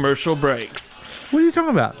Paul's commercial breaks. What are you talking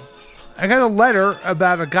about? I got a letter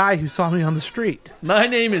about a guy who saw me on the street. My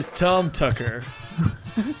name is Tom Tucker.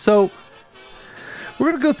 So, we're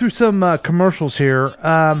going to go through some commercials here.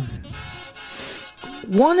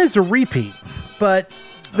 One is a repeat, but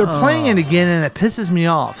they're playing it again and it pisses me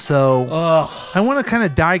off. So, I want to kind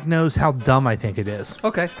of diagnose how dumb I think it is.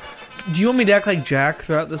 Okay. Do you want me to act like Jack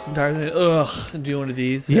throughout this entire thing? Ugh, do one of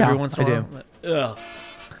these every once in a while? do. Ugh.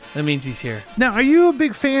 That means he's here. Now, are you a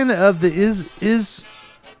big fan of the the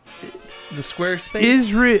Squarespace?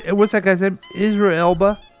 Israel? What's that guy's name? Israel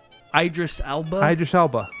Elba? Idris Elba? Idris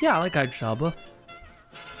Elba. Yeah, I like Idris Elba.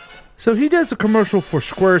 So he does a commercial for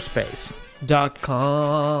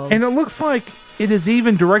Squarespace.com. And it looks like it is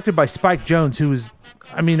even directed by Spike Jonze, who is,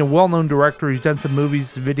 a well-known director. He's done some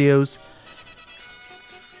movies, videos.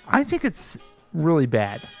 I think it's really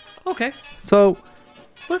bad. Okay. So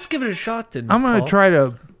let's give it a shot then. I'm going to try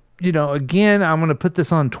to, again, I'm going to put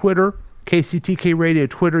this on Twitter, KCTK Radio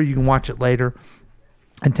Twitter. You can watch it later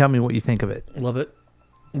and tell me what you think of it. Love it.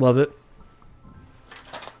 Love it.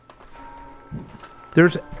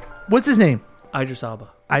 What's his name? Idris Elba.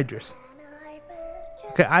 Idris.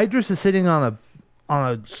 Okay, Idris is sitting on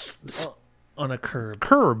a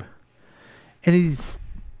curb. And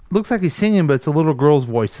looks like he's singing, but it's a little girl's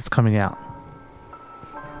voice that's coming out.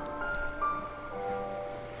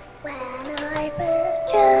 When I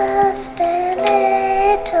was just a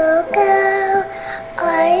little girl,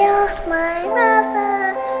 I asked my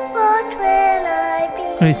mother, what will I be?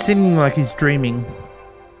 And he's singing like he's dreaming. Will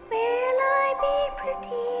I be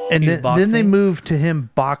pretty? And then they move to him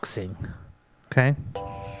boxing. Okay? Will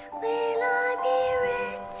I be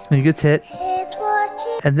rich? And he gets hit. It's what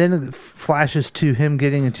you... And then it flashes to him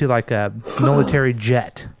getting into like a military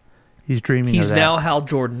jet. He's dreaming of that. He's now Hal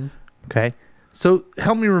Jordan. Okay. So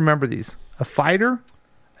help me remember these. A fighter,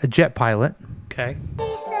 a jet pilot. Okay.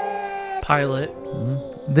 Pilot.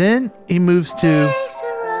 Mm-hmm. Then he moves to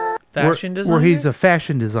fashion designer. Where he's a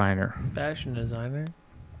fashion designer. Fashion designer.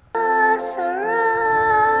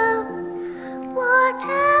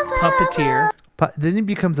 Puppeteer. Then he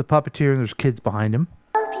becomes a puppeteer and there's kids behind him.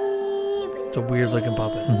 It's a weird looking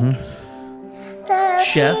puppet. Mm-hmm.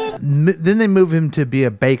 chef. Then they move him to be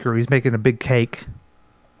a baker. He's making a big cake.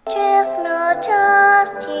 Chestnut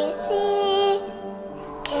toast you see,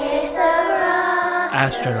 que sera.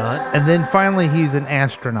 Astronaut. And then finally he's an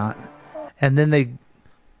astronaut. And then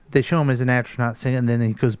they show him as an astronaut singing, and then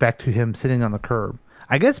he goes back to him sitting on the curb.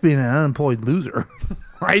 I guess being an unemployed loser,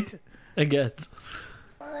 right? I guess.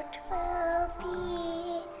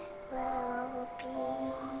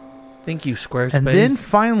 Thank you, Squarespace. And then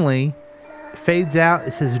finally fades out.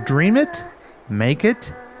 It says, "Dream it, make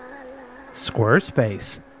it,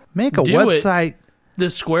 Squarespace. Make a Do website it the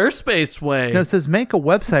Squarespace way." No, it says make a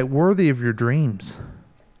website worthy of your dreams.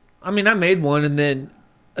 I mean, I made one, and then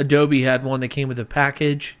Adobe had one that came with a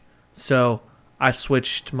package, so I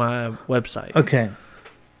switched my website. Okay.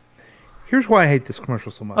 Here's why I hate this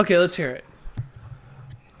commercial so much. Okay, let's hear it.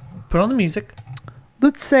 Put on the music.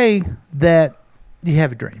 Let's say that you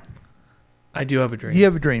have a dream. I do have a dream. You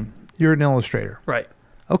have a dream. You're an illustrator. Right.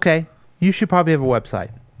 Okay. You should probably have a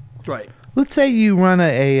website. Right. Let's say you run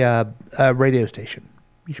a radio station.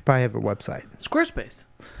 You should probably have a website. Squarespace.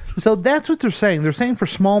 So that's what they're saying. They're saying for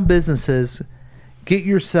small businesses, get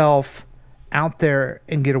yourself out there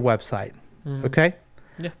and get a website. Mhm. Okay?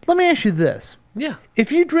 Yeah. Let me ask you this. Yeah.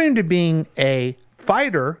 If you dreamed of being a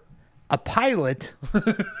fighter, a pilot,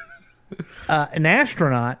 an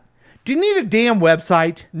astronaut, do you need a damn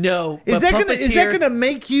website? No. Is but that gonna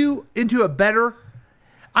make you into a better?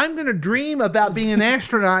 I'm gonna dream about being an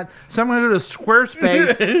astronaut, so I'm gonna go to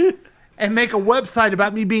Squarespace and make a website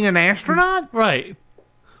about me being an astronaut. Right.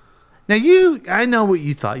 Now I know what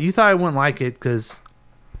you thought. You thought I wouldn't like it because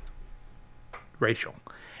racial,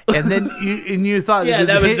 and then you thought Yeah, it was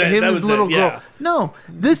that was it. him That as was a little it, girl. yeah. No,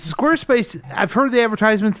 this Squarespace. I've heard the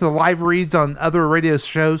advertisements, the live reads on other radio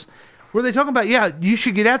shows. Where they talking about, you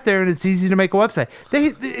should get out there and it's easy to make a website.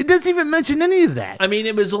 It doesn't even mention any of that. I mean,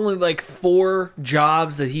 it was only like 4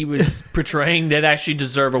 jobs that he was portraying that actually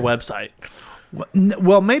deserve a website.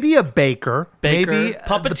 Well, maybe a baker, maybe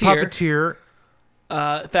puppeteer, the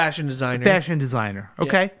puppeteer, fashion designer. fashion designer.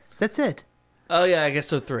 Okay, Yeah. That's it. Oh yeah, I guess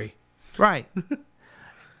so. 3. Right.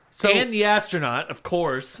 So and the astronaut, of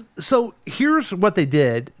course. So here's what they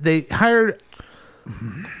did. They hired.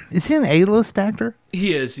 Is he an A-list actor?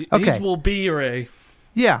 He is. Okay. He will be or A.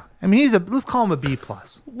 Yeah, I mean let's call him a B+.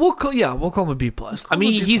 We'll call him a B+. I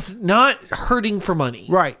mean, he's not hurting for money.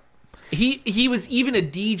 Right. He was even a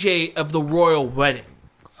DJ of the royal wedding.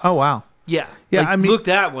 Oh wow. Yeah. Yeah, Like, I mean, look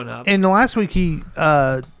that one up. And the last week he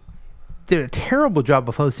did a terrible job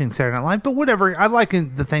of hosting Saturday Night Live, but whatever. I like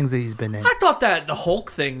the things that he's been in. I thought that the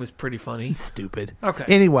Hulk thing was pretty funny. Stupid. Okay.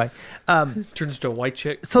 Anyway, turns to a white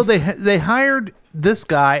chick. So they hired this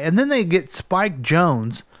guy, and then they get Spike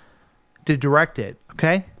Jonze to direct it.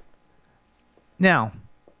 Okay. Now,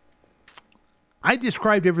 I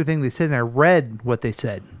described everything they said, and I read what they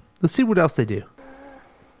said. Let's see what else they do.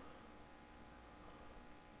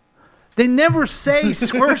 They never say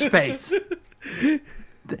Squarespace.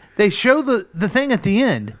 They show the thing at the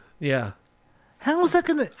end. Yeah. How is that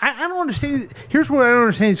going to... I don't understand. Here's what I don't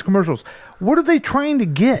understand these commercials. What are they trying to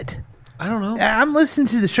get? I don't know. I'm listening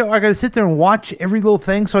to the show. I got to sit there and watch every little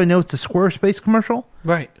thing so I know it's a Squarespace commercial.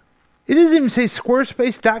 Right. It doesn't even say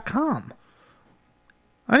squarespace.com.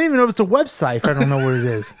 I don't even know if it's a website if I don't know what it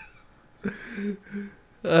is.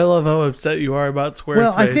 I love how upset you are about Squarespace.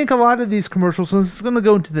 Well, I think a lot of these commercials, and this is going to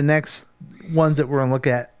go into the next ones that we're going to look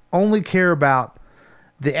at, only care about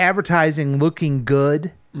the advertising looking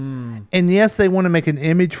good. Mm. And yes, they want to make an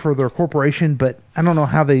image for their corporation, but I don't know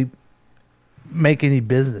how they make any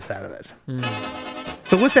business out of it. Mm.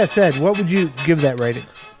 So with that said, what would you give that rating?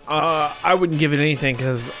 I wouldn't give it anything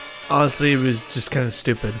because honestly, it was just kind of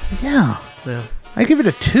stupid. Yeah. Yeah. I give it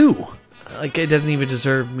a 2. Like, it doesn't even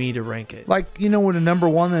deserve me to rank it. Like, you know what a number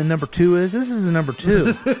 1 and a number 2 is? This is a number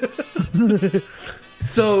 2.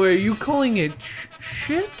 So, are you calling it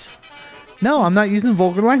shit? No, I'm not using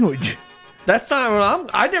vulgar language. That's not what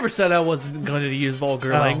I never said I wasn't going to use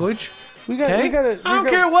vulgar language. We got I don't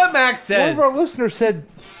care what Max says. One of our listeners said,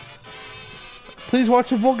 please watch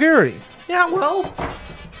the vulgarity. Yeah, well.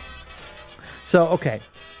 So, okay.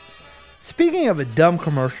 Speaking of a dumb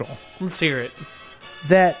commercial. Let's hear it.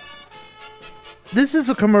 This is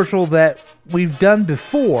a commercial that we've done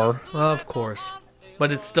before. Of course.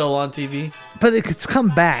 But it's still on TV? But it's come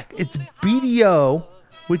back. It's BDO,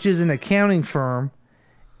 which is an accounting firm.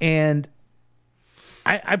 And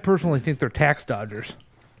I personally think they're tax dodgers.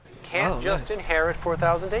 Can't just inherit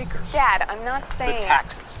 4,000 acres. Dad, I'm not saying... The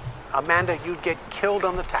taxes. Amanda, you'd get killed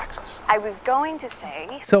on the taxes. I was going to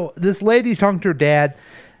say... So this lady's talking to her dad.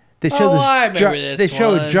 They show I remember this They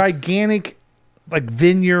show one. a gigantic, like,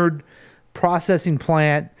 vineyard processing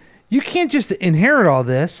plant. You can't just inherit all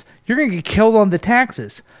this. You're going to get killed on the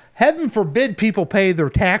taxes. Heaven forbid people pay their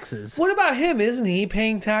taxes. What about him? Isn't he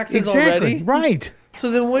paying taxes Exactly, already? right. So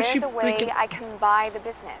then what's she There's a way I can buy the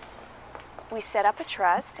business. We set up a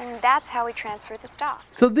trust, and that's how we transfer the stock.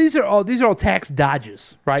 So these are all tax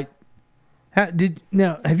dodges, right? Have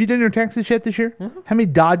you done your taxes yet this year? How many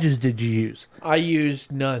dodges did you use? I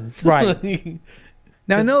used none. Right.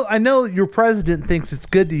 Now I know your president thinks it's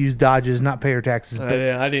good to use dodges, not pay your taxes. But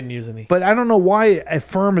I didn't use any. But I don't know why a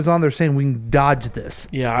firm is on there saying we can dodge this.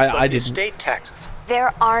 Yeah, I didn't. Estate taxes.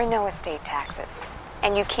 There are no estate taxes,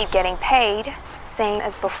 and you keep getting paid, same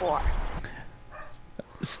as before.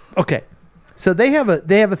 Okay, so they have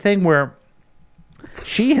a thing where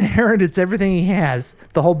she inherits everything he has,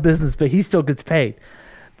 the whole business, but he still gets paid.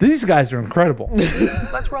 These guys are incredible.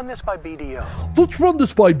 Let's run this by BDO. Let's run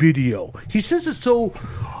this by BDO. He says it so.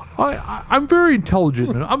 I'm very intelligent.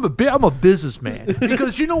 And I'm a businessman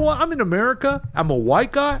because you know what? I'm in America. I'm a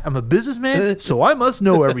white guy. I'm a businessman, so I must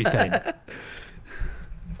know everything.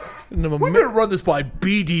 We better run this by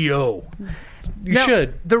BDO. You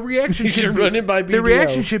should. The reaction You should run it by The BDO.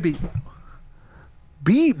 reaction should be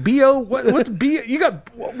BO. What's B? You got?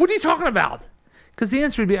 What are you talking about? Because the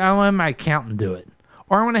answer would be, I want my accountant do it.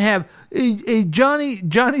 Or I'm going to have a Johnny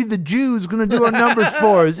the Jew's going to do our numbers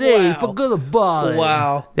for us. Hey, for good or bad.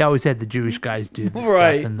 Wow. They always had the Jewish guys do this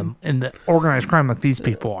Right. stuff in the organized crime like these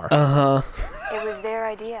people are. It was their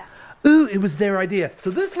idea. Ooh, it was their idea. So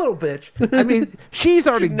this little bitch, I mean, she's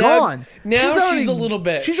already gone. Now she's a little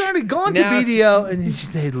bitch. She's already gone Now- to BDO, and she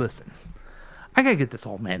said, listen, I got to get this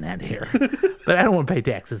old man out of here, but I don't want to pay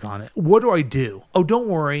taxes on it. What do I do? Oh, don't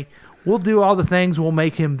worry. We'll do all the things. We'll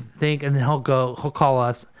make him think, and then he'll call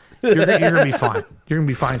us. You're going to be fine. You're going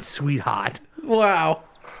to be fine, sweetheart. Wow.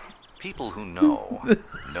 People who know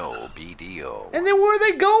BDO. And then where are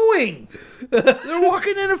they going? They're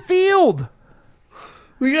walking in a field.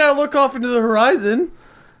 We gotta look off into the horizon.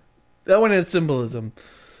 That one has symbolism.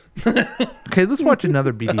 Okay, let's watch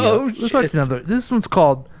another BDO. Oh, let's watch shit. another. This one's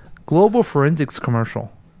called Global Forensics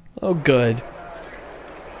Commercial. Oh, good.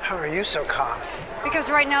 How are you so calm?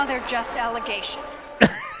 Because right now they're just allegations.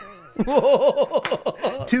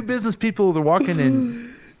 Two business people, they're walking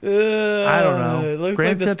in. I don't know. It looks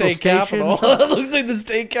Grand like the Central state Station? capitol. It looks like the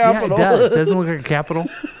state capitol. Yeah, it does. It doesn't look like a capital.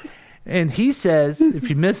 And he says, if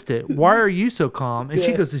you missed it, why are you so calm? And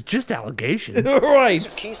she Yeah. goes, it's just allegations. These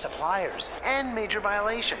are key suppliers and major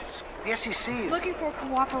violations. The SEC's. Looking for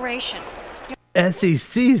cooperation.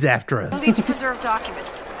 SEC's after We'll us. need to preserve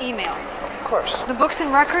documents, emails. Of course. The books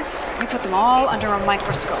and records, we put them all under a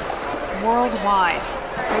microscope. Worldwide.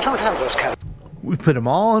 They don't have those kind of. We put them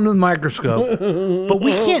all under the microscope. But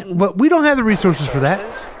we can't, but we don't have the resources for that.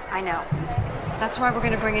 I know. That's why we're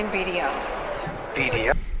going to bring in BDO.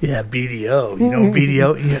 BDO? Yeah, BDO. You know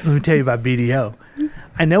BDO? Yeah, let me tell you about BDO.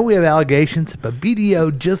 I know we have allegations, but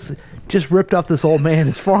BDO just ripped off this old man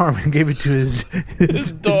his farm and gave it to his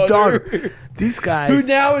daughter. These guys. Who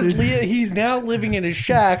now is he's now living in his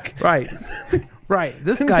shack. Right. Right.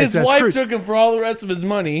 This guy's His wife took him for all the rest of his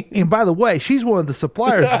money. And by the way, she's one of the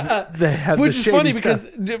suppliers that have Which the is shady funny stuff.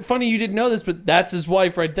 because funny you didn't know this, but that's his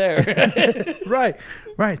wife right there. Right.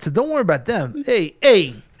 So don't worry about them. Hey,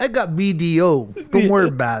 I got BDO. Don't worry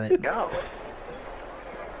about it.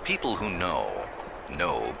 People who know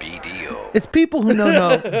BDO. It's people who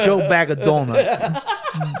know Joe Bag of Donuts.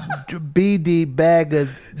 BD bag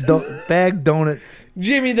donut.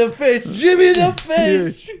 Jimmy the fish. Jimmy the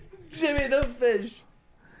fish. Jimmy the fish.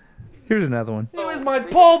 Here's another one. He was my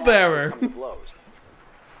pallbearer.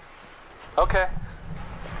 Okay.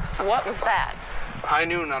 What was that? High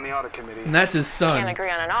noon on the audit committee. And that's his son. Can't agree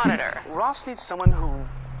on an auditor. Ross needs someone who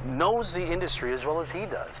knows the industry as well as he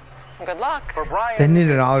does. Good luck. For Brian, They need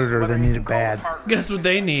an auditor. They need it bad. Guess what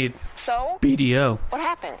they need? So? BDO. What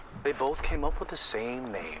happened? They both came up with the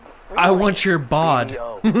same name. I want your bod.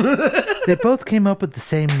 They both came up with the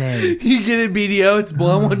same name. You get it, BDO? It's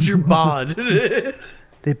I want your bod.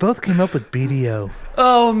 They both came up with BDO.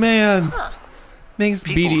 Oh, man. Thanks,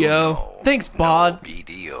 BDO. Thanks, bod.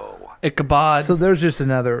 Ichabod. So there's just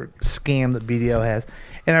another scam that BDO has.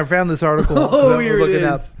 And I found this article. Oh, that we're here it looking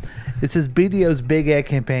is. It says BDO's big ad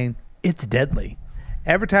campaign, it's deadly.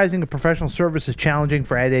 Advertising a professional service is challenging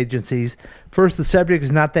for ad agencies. First, the subject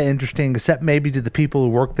is not that interesting, except maybe to the people who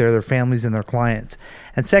work there, their families, and their clients.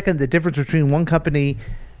 And second, the difference between one company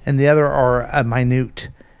and the other are minute.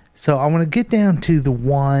 So I want to get down to the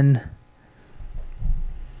one.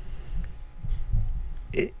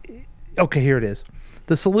 Okay, here it is.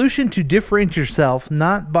 The solution to differentiate yourself,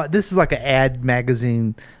 not by this is like an ad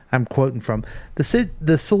magazine I'm quoting from.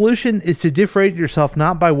 The solution is to differentiate yourself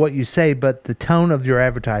not by what you say, but the tone of your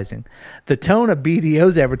advertising. The tone of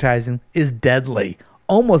BDO's advertising is deadly,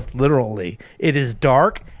 almost literally. It is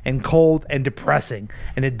dark and cold and depressing,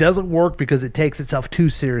 and it doesn't work because it takes itself too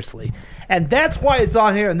seriously. And that's why it's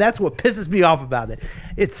on here, and that's what pisses me off about it.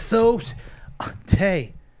 It's so...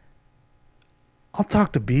 Tay, I'll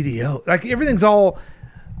talk to BDO. Like, everything's all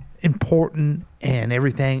important and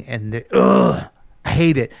everything, and I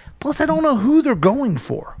hate it. Plus, I don't know who they're going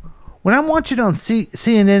for. When I'm watching on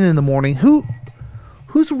CNN in the morning,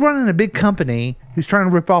 who's running a big company who's trying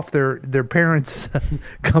to rip off their parents'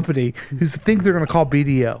 company who think they're going to call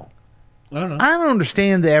BDO? I don't know. I don't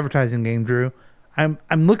understand the advertising game, Drew. I'm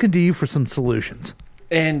looking to you for some solutions.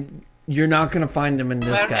 And you're not going to find them in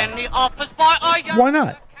this guy. Why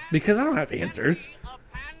not? Because I don't have answers.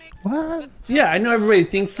 What? Yeah, I know everybody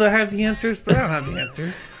thinks they have the answers, but I don't have the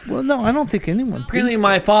answers. Well, no, I don't think anyone. Apparently,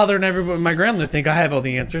 my father and everybody, my grandmother think I have all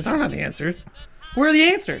the answers. I don't have the answers. Where are the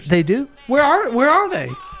answers? They do? Where are they?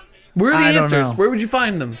 Where are the I don't answers? know. Where would you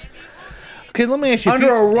find them? Okay, let me ask you.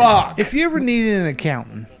 Under a rock. If you ever needed an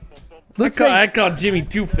accountant, I call Jimmy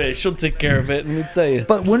Two-Fish. She'll take care of it, and let me tell you.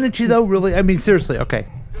 But wouldn't you, though, really? I mean, seriously, okay.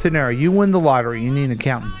 Scenario, you win the lottery, you need an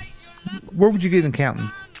accountant. Where would you get an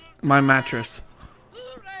accountant? My mattress.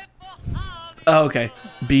 Oh, okay.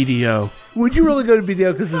 BDO. Would you really go to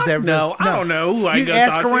BDO because it's everything? No, I don't know who I You go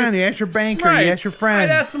ask talk around, to. you ask your banker, Right. you ask your friends.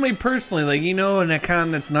 I'd ask somebody personally, like, an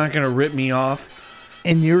accountant that's not going to rip me off.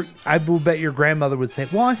 And I will bet your grandmother would say,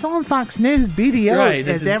 well, I saw on Fox News, BDO Right.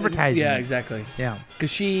 has advertising. Yeah, exactly. Yeah.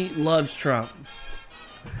 Because she loves Trump.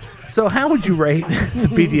 So how would you rate the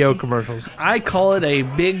BDO commercials? I call it a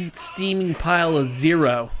big steaming pile of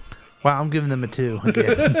 0. Wow, I'm giving them a 2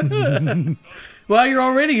 again. Well, you're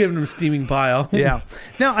already giving them a steaming pile. Yeah.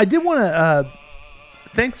 Now, I did want to...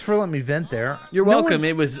 thanks for letting me vent there. You're welcome.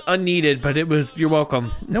 It was unneeded, but you're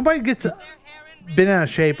welcome. Nobody gets bent out of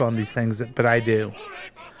shape on these things, but I do.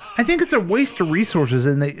 I think it's a waste of resources,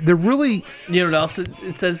 and they're really... You know what else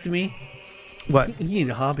it says to me? What? You need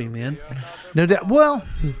a hobby, man. No doubt. Well,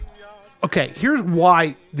 okay, here's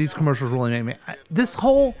why these commercials really make me... This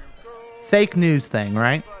whole fake news thing,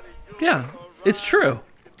 right? Yeah, it's true.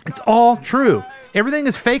 It's all true. Everything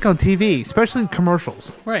is fake on TV, especially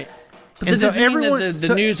commercials. Right. But And that so doesn't mean everyone- that the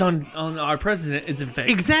so- news on our president isn't fake.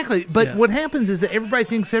 Exactly. But Yeah. what happens is that everybody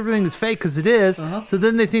thinks everything is fake because it is, so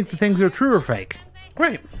then they think the things that are true are fake.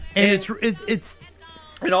 Right. And it's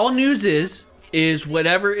and all news is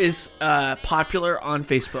whatever is popular on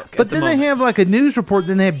Facebook. But then they have like a news report,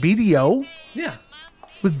 then they have BDO Yeah.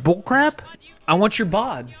 with bullcrap. I want your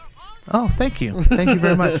bod. Oh, thank you. Thank you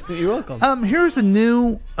very much. You're welcome. Here's a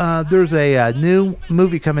new, there's a new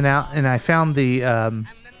movie coming out, and I found the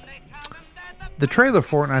trailer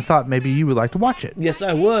for it, and I thought maybe you would like to watch it. Yes,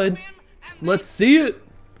 I would. Let's see it.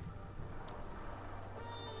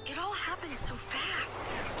 It all happened so fast.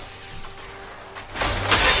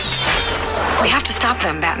 We have to stop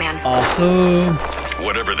them, Batman. Awesome.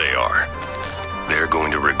 Whatever they are, they're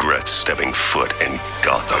going to regret stepping foot in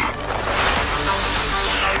Gotham.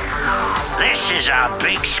 This is our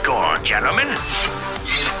big score, gentlemen.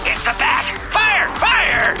 It's the bat! Fire!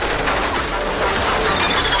 Fire!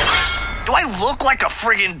 Do I look like a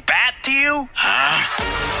friggin' bat to you?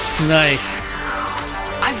 Huh? Nice.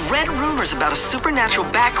 I've read rumors about a supernatural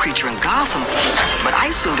bat creature in Gotham, but I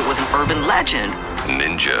assumed it was an urban legend.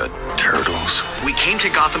 Ninja Turtles. We came to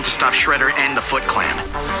Gotham to stop Shredder and the Foot Clan.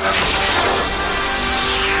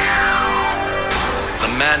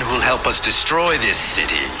 The man who'll help us destroy this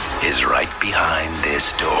city is right behind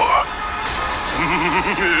this door.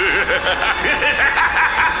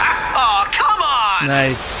 Oh, come on!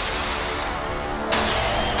 Nice.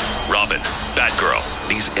 Robin, Batgirl,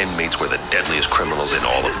 these inmates were the deadliest criminals in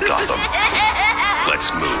all of Gotham.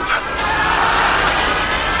 Let's move.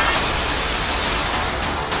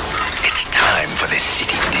 It's time for this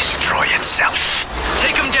city to destroy itself.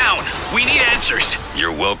 Take him down. We need answers.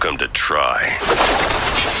 You're welcome to try.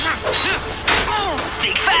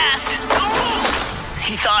 Think fast.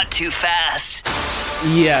 He thought too fast.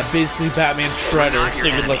 Yeah, basically Batman Shredder. So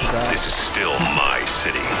good luck with that. This is still my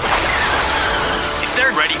city. If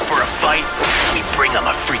they're ready for a fight, we bring them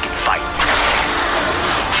a freaking fight.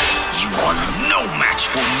 You are no match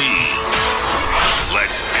for me.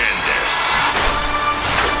 Let's end this.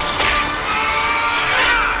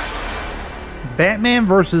 Batman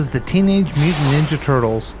versus the Teenage Mutant Ninja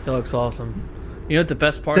Turtles. That looks awesome. You know what the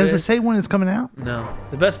best part Does is? it say when it's coming out? No.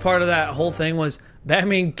 The best part of that whole thing was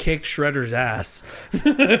Batman kicked Shredder's ass.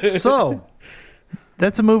 So,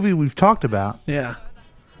 that's a movie we've talked about. Yeah.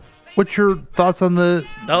 What's your thoughts on the...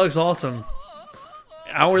 That looks awesome.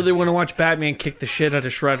 I really want to watch Batman kick the shit out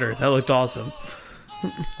of Shredder. That looked awesome.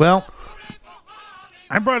 Well,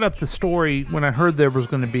 I brought up the story when I heard there was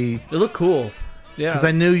going to be... It looked cool. Yeah. Because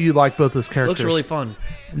I knew you liked both those It characters. looks really fun.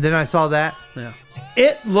 And then I saw that. Yeah.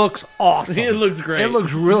 It looks awesome. It looks great. It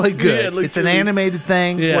looks really good. Yeah, it looks it's an really- animated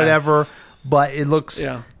thing, Yeah. whatever. But it looks...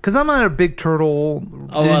 Yeah. Because I'm not a big turtle,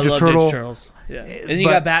 Oh, Ninja I love Turtle. Ninja Turtles. Yeah. And you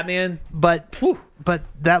got Batman. But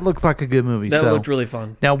that looks like a good movie. That so. looked really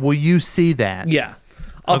fun. Now, will you see that? Yeah.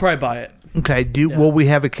 I'll probably buy it. Okay. Will we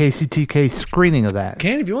have a KCTK screening of that?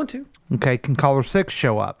 Can if you want to. Okay. Can Caller 6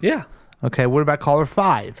 show up? Yeah. Okay. What about Caller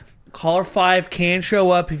 5? Caller 5 can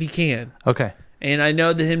show up if he can. Okay. And I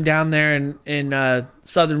know that him down there in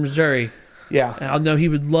southern Missouri. Yeah. I know he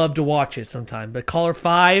would love to watch it sometime. But Caller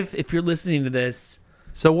 5, if you're listening to this,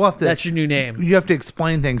 So we'll have to... that's your new name. You have to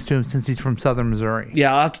explain things to him since he's from southern Missouri.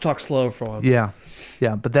 Yeah, I'll have to talk slow for him. Yeah.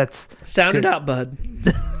 Yeah, but that's... Sound good. it out, bud.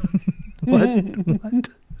 What?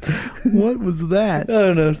 What was that? I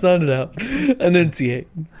don't know. Sound it out. Enunciate.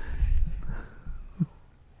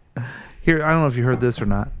 Here, I don't know if you heard this or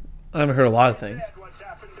not. I haven't heard a lot of things.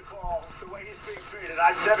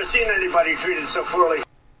 I've never seen anybody treated so poorly.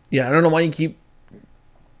 Yeah, I don't know why you keep...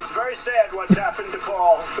 It's very sad what's happened to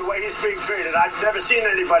Paul, the way he's being treated. I've never seen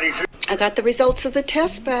anybody treated. I got the results of the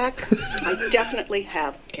test back. I definitely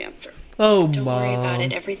have cancer. Oh, Don't worry Mom. about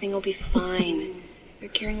it. Everything will be fine. You're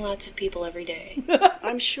curing lots of people every day.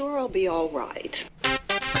 I'm sure I'll be all right.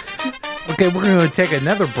 Okay, we're going to take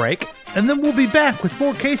another break, and then we'll be back with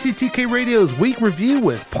more KCTK Radio's Week Review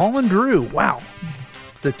with Paul and Drew. Wow.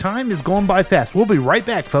 The time is going by fast. We'll be right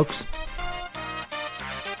back, folks.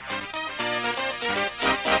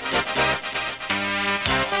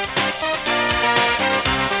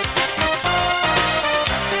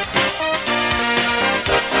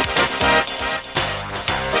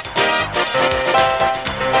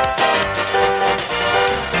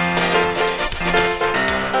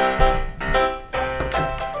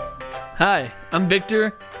 Hi, I'm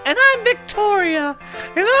Victor. And I'm Victoria.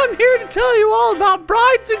 And I'm here to tell you all about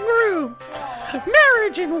brides and grooms.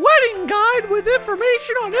 Marriage and wedding guide with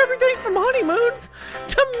information on everything from honeymoons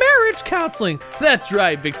to marriage counseling. That's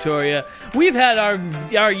right, Victoria. We've had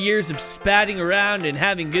our years of spatting around and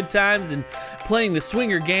having good times and playing the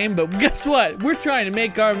swinger game, but guess what? We're trying to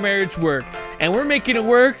make our marriage work. And we're making it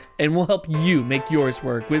work, and we'll help you make yours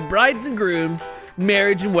work with brides and grooms,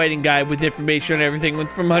 marriage and wedding guide with information on everything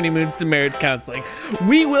from honeymoons to marriage counseling.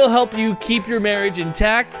 We will help you keep your marriage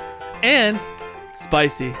intact and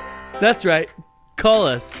spicy. That's right. Call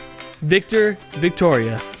us Victor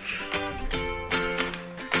Victoria.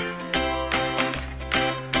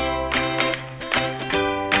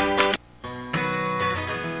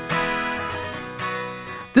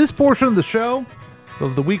 This portion of the show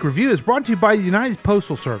of the Week Review is brought to you by the United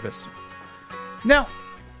Postal Service. Now,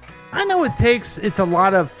 I know it's a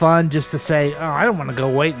lot of fun just to say, oh, I don't want to go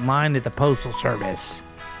wait in line at the Postal Service.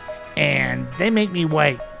 And they make me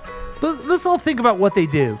wait. But let's all think about what they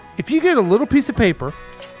do. If you get a little piece of paper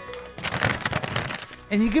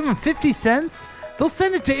and you give them 50 cents, they'll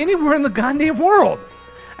send it to anywhere in the goddamn world.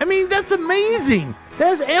 I mean, that's amazing.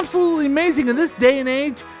 That is absolutely amazing. In this day and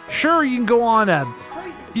age, sure, you can go on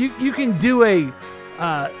you can do a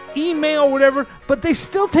email or whatever, but they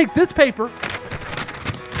still take this paper,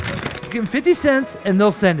 give them 50 cents, and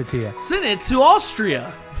they'll send it to you. Send it to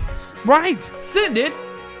Austria. Right. Send it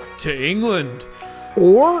to England.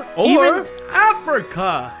 Or even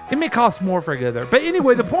Africa. It may cost more if I go there. But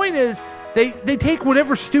anyway, the point is, they take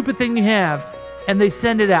whatever stupid thing you have, and they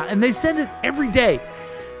send it out. And they send it every day.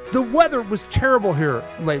 The weather was terrible here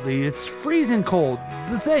lately. It's freezing cold,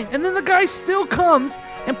 the thing. And then the guy still comes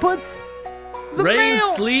and puts the rain, mail.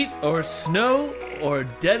 sleet, or snow, or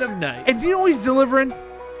dead of night. And do you know what he's delivering?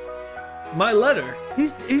 My letter.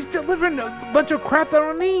 He's delivering a bunch of crap that I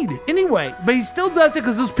don't need. Anyway, but he still does it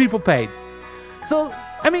because those people paid. So,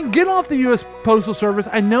 I mean, get off the U.S. Postal Service.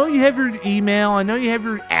 I know you have your email. I know you have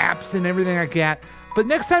your apps and everything like that. But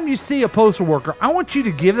next time you see a postal worker, I want you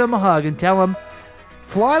to give them a hug and tell them,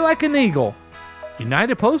 fly like an eagle.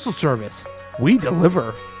 United Postal Service. We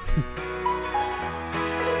deliver.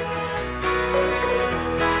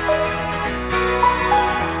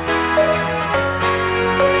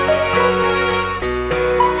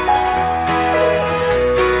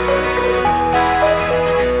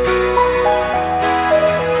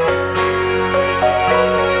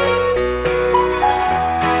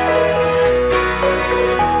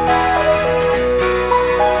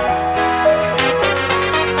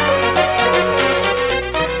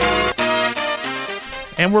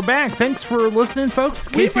 And we're back. Thanks for listening, folks.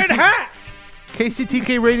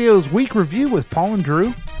 KCTK Radio's Week Review with Paul and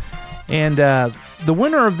Drew. And the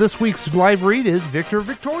winner of this week's live read is Victor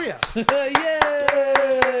Victoria. Yay!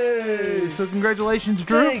 So congratulations,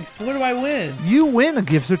 Drew. Thanks. What do I win? You win a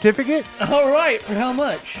gift certificate. All right. For how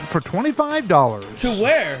much? For $25. To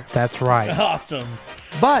where? That's right. Awesome.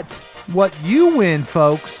 But what you win,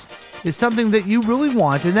 folks, is something that you really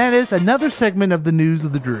want, and that is another segment of the News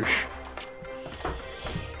of the Droosh.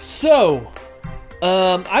 So,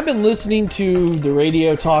 I've been listening to the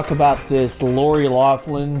radio talk about this Lori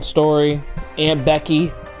Loughlin story, Aunt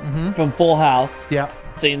Becky from Full House. Yeah.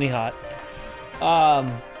 Insanely hot.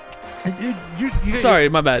 Sorry,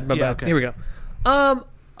 my bad. My bad. okay. Here we go.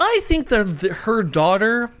 I think that her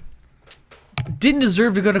daughter didn't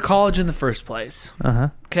deserve to go to college in the first place.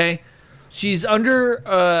 Okay, she's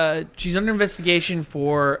under investigation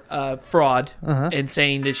for fraud and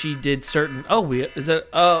saying that she did certain. We're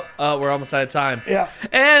almost out of time. Yeah,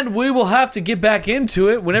 and we will have to get back into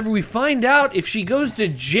it whenever we find out if she goes to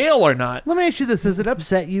jail or not. Let me ask you this: does it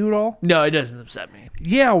upset you at all? No, it doesn't upset me.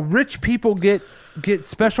 Yeah, rich people get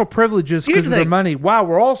special privileges because of their money. Wow,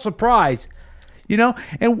 we're all surprised. You know,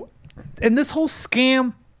 and this whole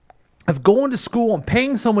scam of going to school and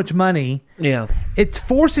paying so much money, it's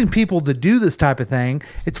forcing people to do this type of thing.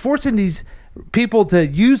 It's forcing these people to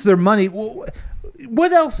use their money.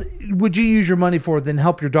 What else would you use your money for than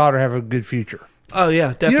help your daughter have a good future? Oh, yeah,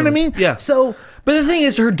 definitely. You know what I mean? Yeah. So, but the thing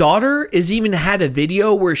is, her daughter has even had a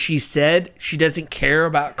video where she said she doesn't care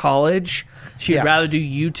about college. She'd rather do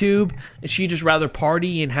YouTube, and she'd just rather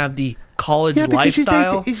party and have the college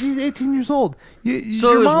lifestyle. She's 18 years old. So your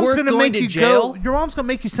it was mom's worth gonna going make to you jail? go. Your mom's gonna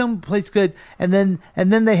make you someplace good, and then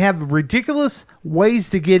they have ridiculous ways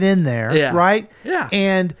to get in there, right? Yeah.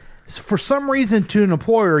 And for some reason, to an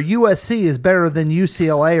employer, USC is better than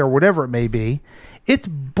UCLA or whatever it may be. It's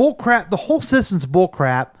bullcrap. The whole system's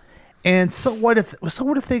bullcrap. And so what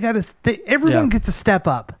if they got to? Everyone gets a step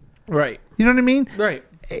up, right? You know what I mean? Right.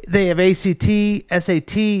 They have ACT,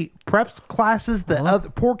 SAT, preps classes that other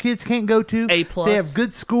poor kids can't go to. A+. They have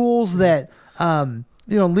good schools that,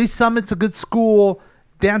 Lee Summit's a good school.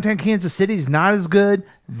 Downtown Kansas City is not as good.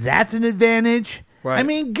 That's an advantage. Right. I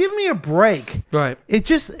mean, give me a break. Right. It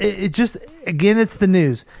just again, it's the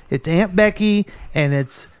news. It's Aunt Becky and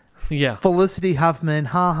it's Felicity Huffman.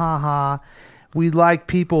 Ha ha ha. We like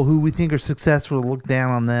people who we think are successful to look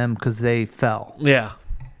down on them because they fell. Yeah.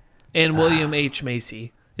 And William H.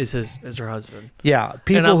 Macy is her husband. Yeah,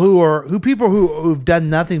 people who've done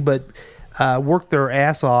nothing but worked their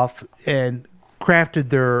ass off and crafted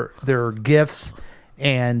their gifts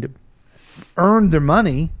and earned their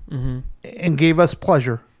money and gave us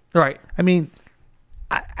pleasure. Right. I mean,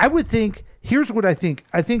 I would think. Here's what I think.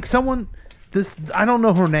 I think someone. I don't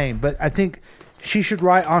know her name, but I think she should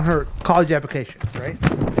write on her college application, right?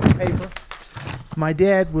 Paper. My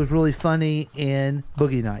dad was really funny in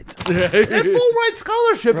Boogie Nights. That's full ride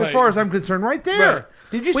scholarship as far as I'm concerned, right there. Right.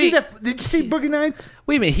 Did you see that? Did you see Boogie Nights?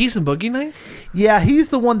 Wait a minute, he's in Boogie Nights? Yeah, he's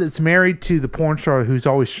the one that's married to the porn star who's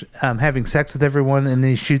always having sex with everyone and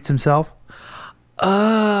then he shoots himself.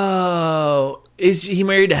 Oh, is he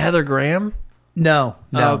married to Heather Graham? No.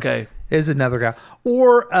 Oh, okay. Is another guy.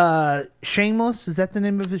 Or Shameless, is that the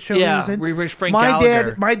name of the show? Yeah, he was in? where he's Frank my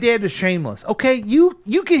Gallagher. My dad is Shameless. Okay, you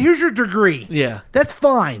can. Here's your degree. Yeah, that's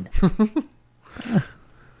fine.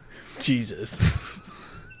 Jesus,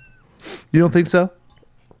 you don't think so?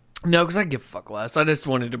 No, because I give a fuck less. I just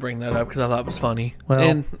wanted to bring that up because I thought it was funny, Well,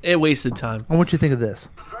 and it wasted time. I want you to think of this.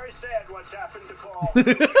 It's very sad what's happened to Paul. He's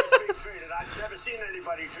being treated. I've never seen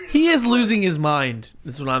anybody treated. He is losing his mind.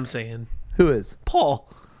 That's what I'm saying. Who is? Paul.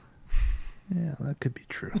 Yeah, that could be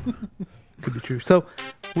true. Could be true. So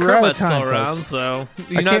we're out of Kermit's time, still around, folks. so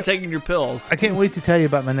you're not taking your pills. I can't wait to tell you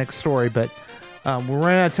about my next story, but we're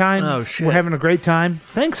running out of time. Oh, shit. We're having a great time.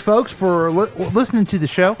 Thanks, folks, for listening to the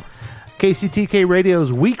show. KCTK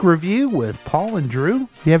Radio's week review with Paul and Drew.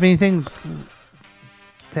 You have anything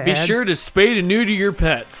to Be add? sure to spay and neuter your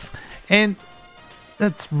pets. And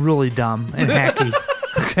that's really dumb and hacky.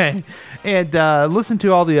 Okay. And listen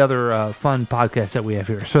to all the other fun podcasts that we have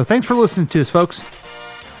here. So thanks for listening to us, folks.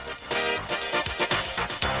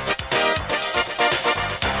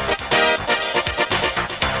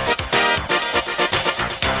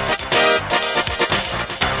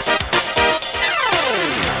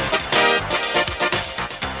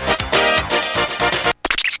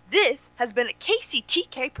 This has been a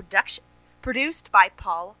KCTK production, produced by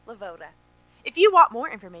Paul Lavoda. If you want more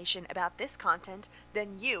information about this content,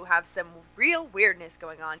 then you have some real weirdness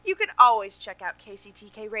going on. You can always check out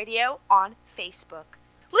KCTK Radio on Facebook.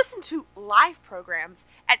 Listen to live programs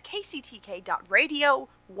at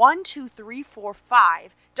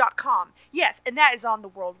kctk.radio12345.com. Yes, and that is on the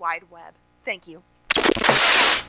World Wide Web. Thank you.